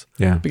present tense.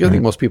 Yeah. Because I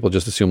think most people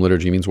just assume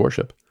liturgy means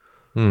worship.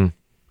 And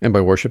by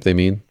worship, they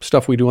mean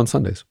stuff we do on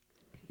Sundays.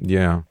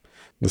 Yeah.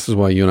 This is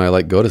why you and I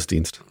like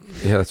Gottesdienst.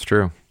 Yeah, that's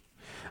true.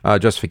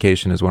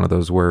 Justification is one of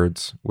those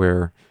words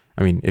where,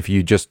 I mean, if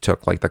you just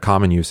took like the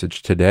common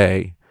usage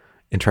today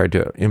and tried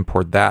to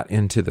import that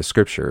into the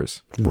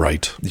scriptures,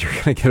 right, you're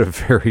going to get a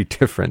very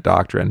different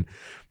doctrine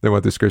than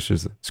what the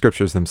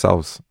scriptures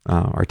themselves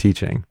are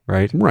teaching,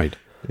 right? Right.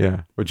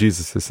 Yeah, what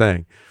Jesus is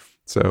saying.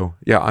 So,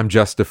 yeah, I'm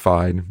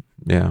justified.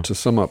 Yeah. To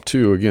sum up,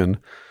 too, again,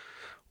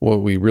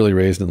 what we really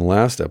raised in the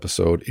last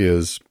episode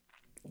is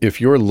if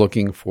you're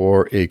looking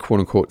for a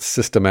quote-unquote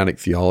systematic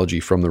theology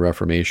from the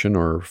Reformation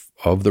or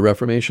of the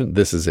Reformation,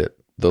 this is it.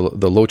 The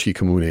Loci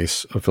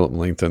Communes of Philip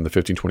Melanchthon, the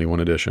 1521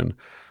 edition,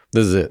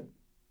 this is it.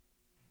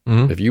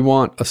 Mm-hmm. If you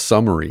want a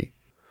summary,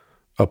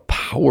 a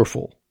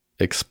powerful,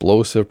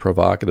 explosive,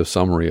 provocative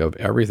summary of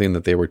everything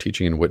that they were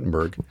teaching in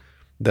Wittenberg,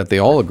 that they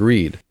all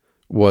agreed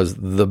was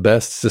the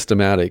best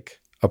systematic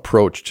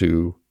approach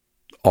to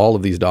all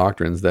of these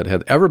doctrines that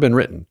had ever been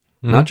written,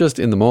 not just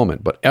in the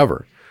moment, but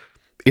ever,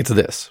 it's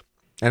this.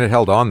 And it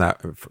held on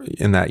that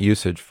in that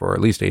usage for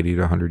at least 80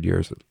 to 100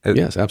 years.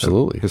 Yes,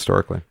 absolutely.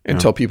 Historically.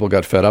 Until people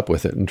got fed up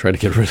with it and tried to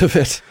get rid of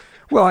it.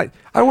 Well,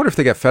 I wonder if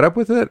they got fed up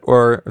with it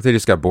or if they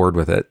just got bored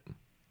with it.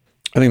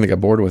 I think they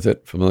got bored with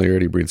it.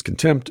 Familiarity breeds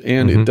contempt,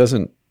 and it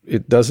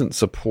doesn't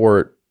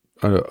support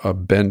a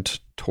bent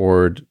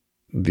toward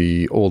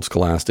the old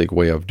scholastic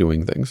way of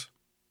doing things.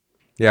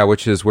 Yeah,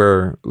 which is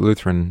where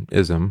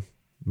Lutheranism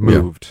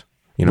moved.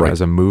 You know,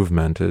 as a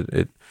movement,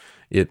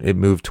 it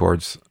moved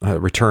towards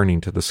returning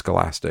to the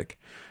scholastic,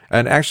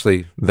 and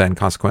actually then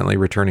consequently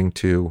returning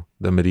to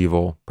the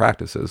medieval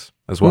practices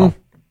as well,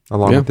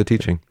 along with the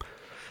teaching.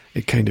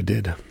 It kind of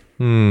did.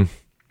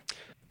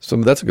 So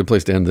that's a good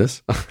place to end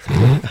this.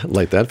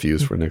 Light that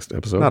fuse for next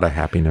episode. Not a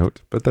happy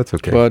note, but that's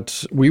okay.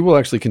 But we will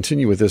actually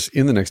continue with this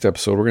in the next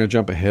episode. We're going to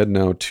jump ahead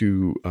now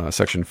to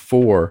section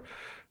 4,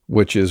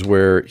 which is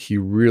where he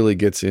really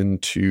gets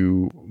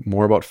into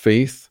more about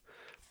faith,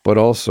 but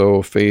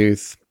also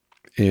faith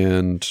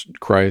and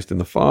Christ and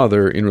the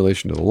Father in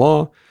relation to the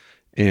law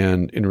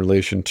and in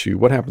relation to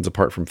what happens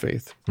apart from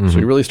faith. So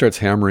he really starts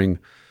hammering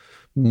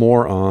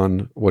more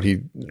on what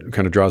he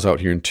kind of draws out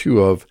here in 2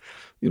 of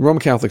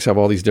Roman Catholics have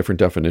all these different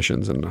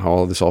definitions and how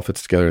all this all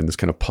fits together in this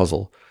kind of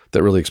puzzle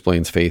that really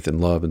explains faith and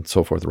love and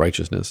so forth,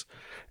 righteousness.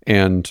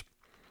 And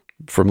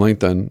for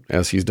Melanchthon,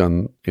 as he's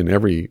done in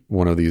every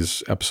one of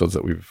these episodes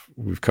that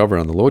we've covered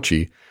on the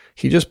Loci,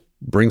 he just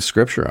brings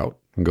scripture out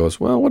and goes,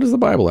 well, what does the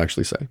Bible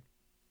actually say?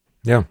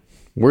 Yeah.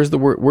 Where's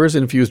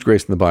infused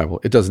grace in the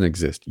Bible? It doesn't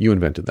exist. You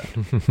invented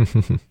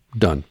that.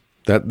 Done.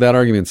 That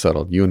argument's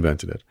settled. You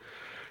invented it.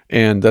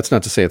 And that's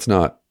not to say it's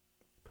not.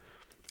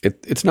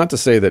 It's not to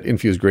say that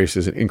infused grace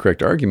is an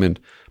incorrect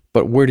argument,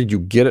 but where did you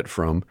get it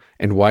from,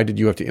 and why did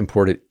you have to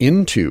import it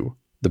into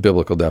the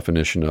biblical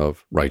definition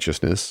of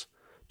righteousness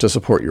to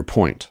support your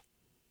point?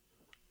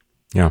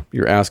 Yeah.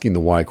 You're asking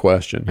the why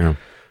question. Yeah.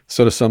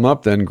 So to sum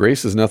up then,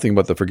 grace is nothing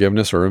but the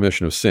forgiveness or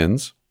remission of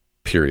sins,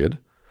 period.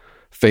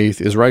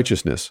 Faith is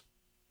righteousness,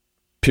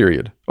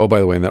 period. Oh, by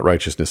the way, and that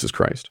righteousness is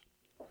Christ.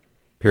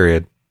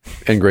 Period.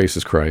 And grace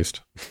is Christ.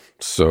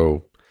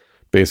 So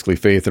basically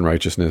faith and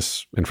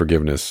righteousness and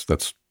forgiveness,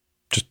 that's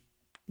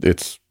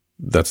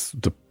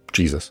the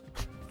Jesus.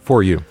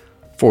 For you.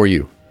 For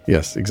you.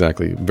 Yes,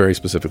 exactly. Very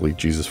specifically,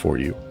 Jesus for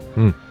you.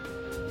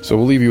 So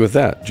we'll leave you with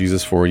that.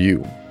 Jesus for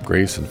you.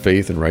 Grace and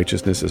faith and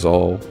righteousness is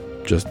all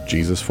just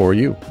Jesus for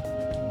you.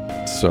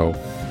 So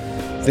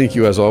thank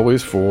you as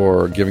always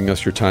for giving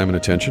us your time and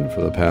attention for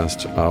the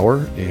past hour.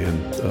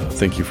 And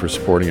thank you for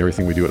supporting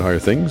everything we do at Higher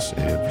Things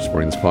and for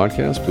supporting this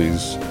podcast.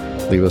 Please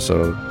leave us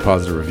a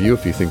positive review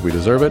if you think we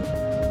deserve it.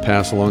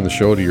 Pass along the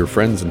show to your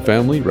friends and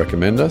family.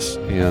 Recommend us.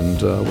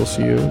 And we'll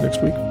see you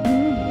next week.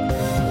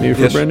 Maybe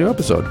for a brand new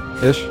episode.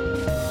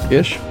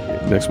 Ish.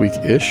 Next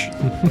week-ish.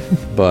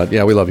 But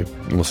yeah, we love you.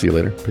 And we'll see you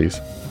later. Peace.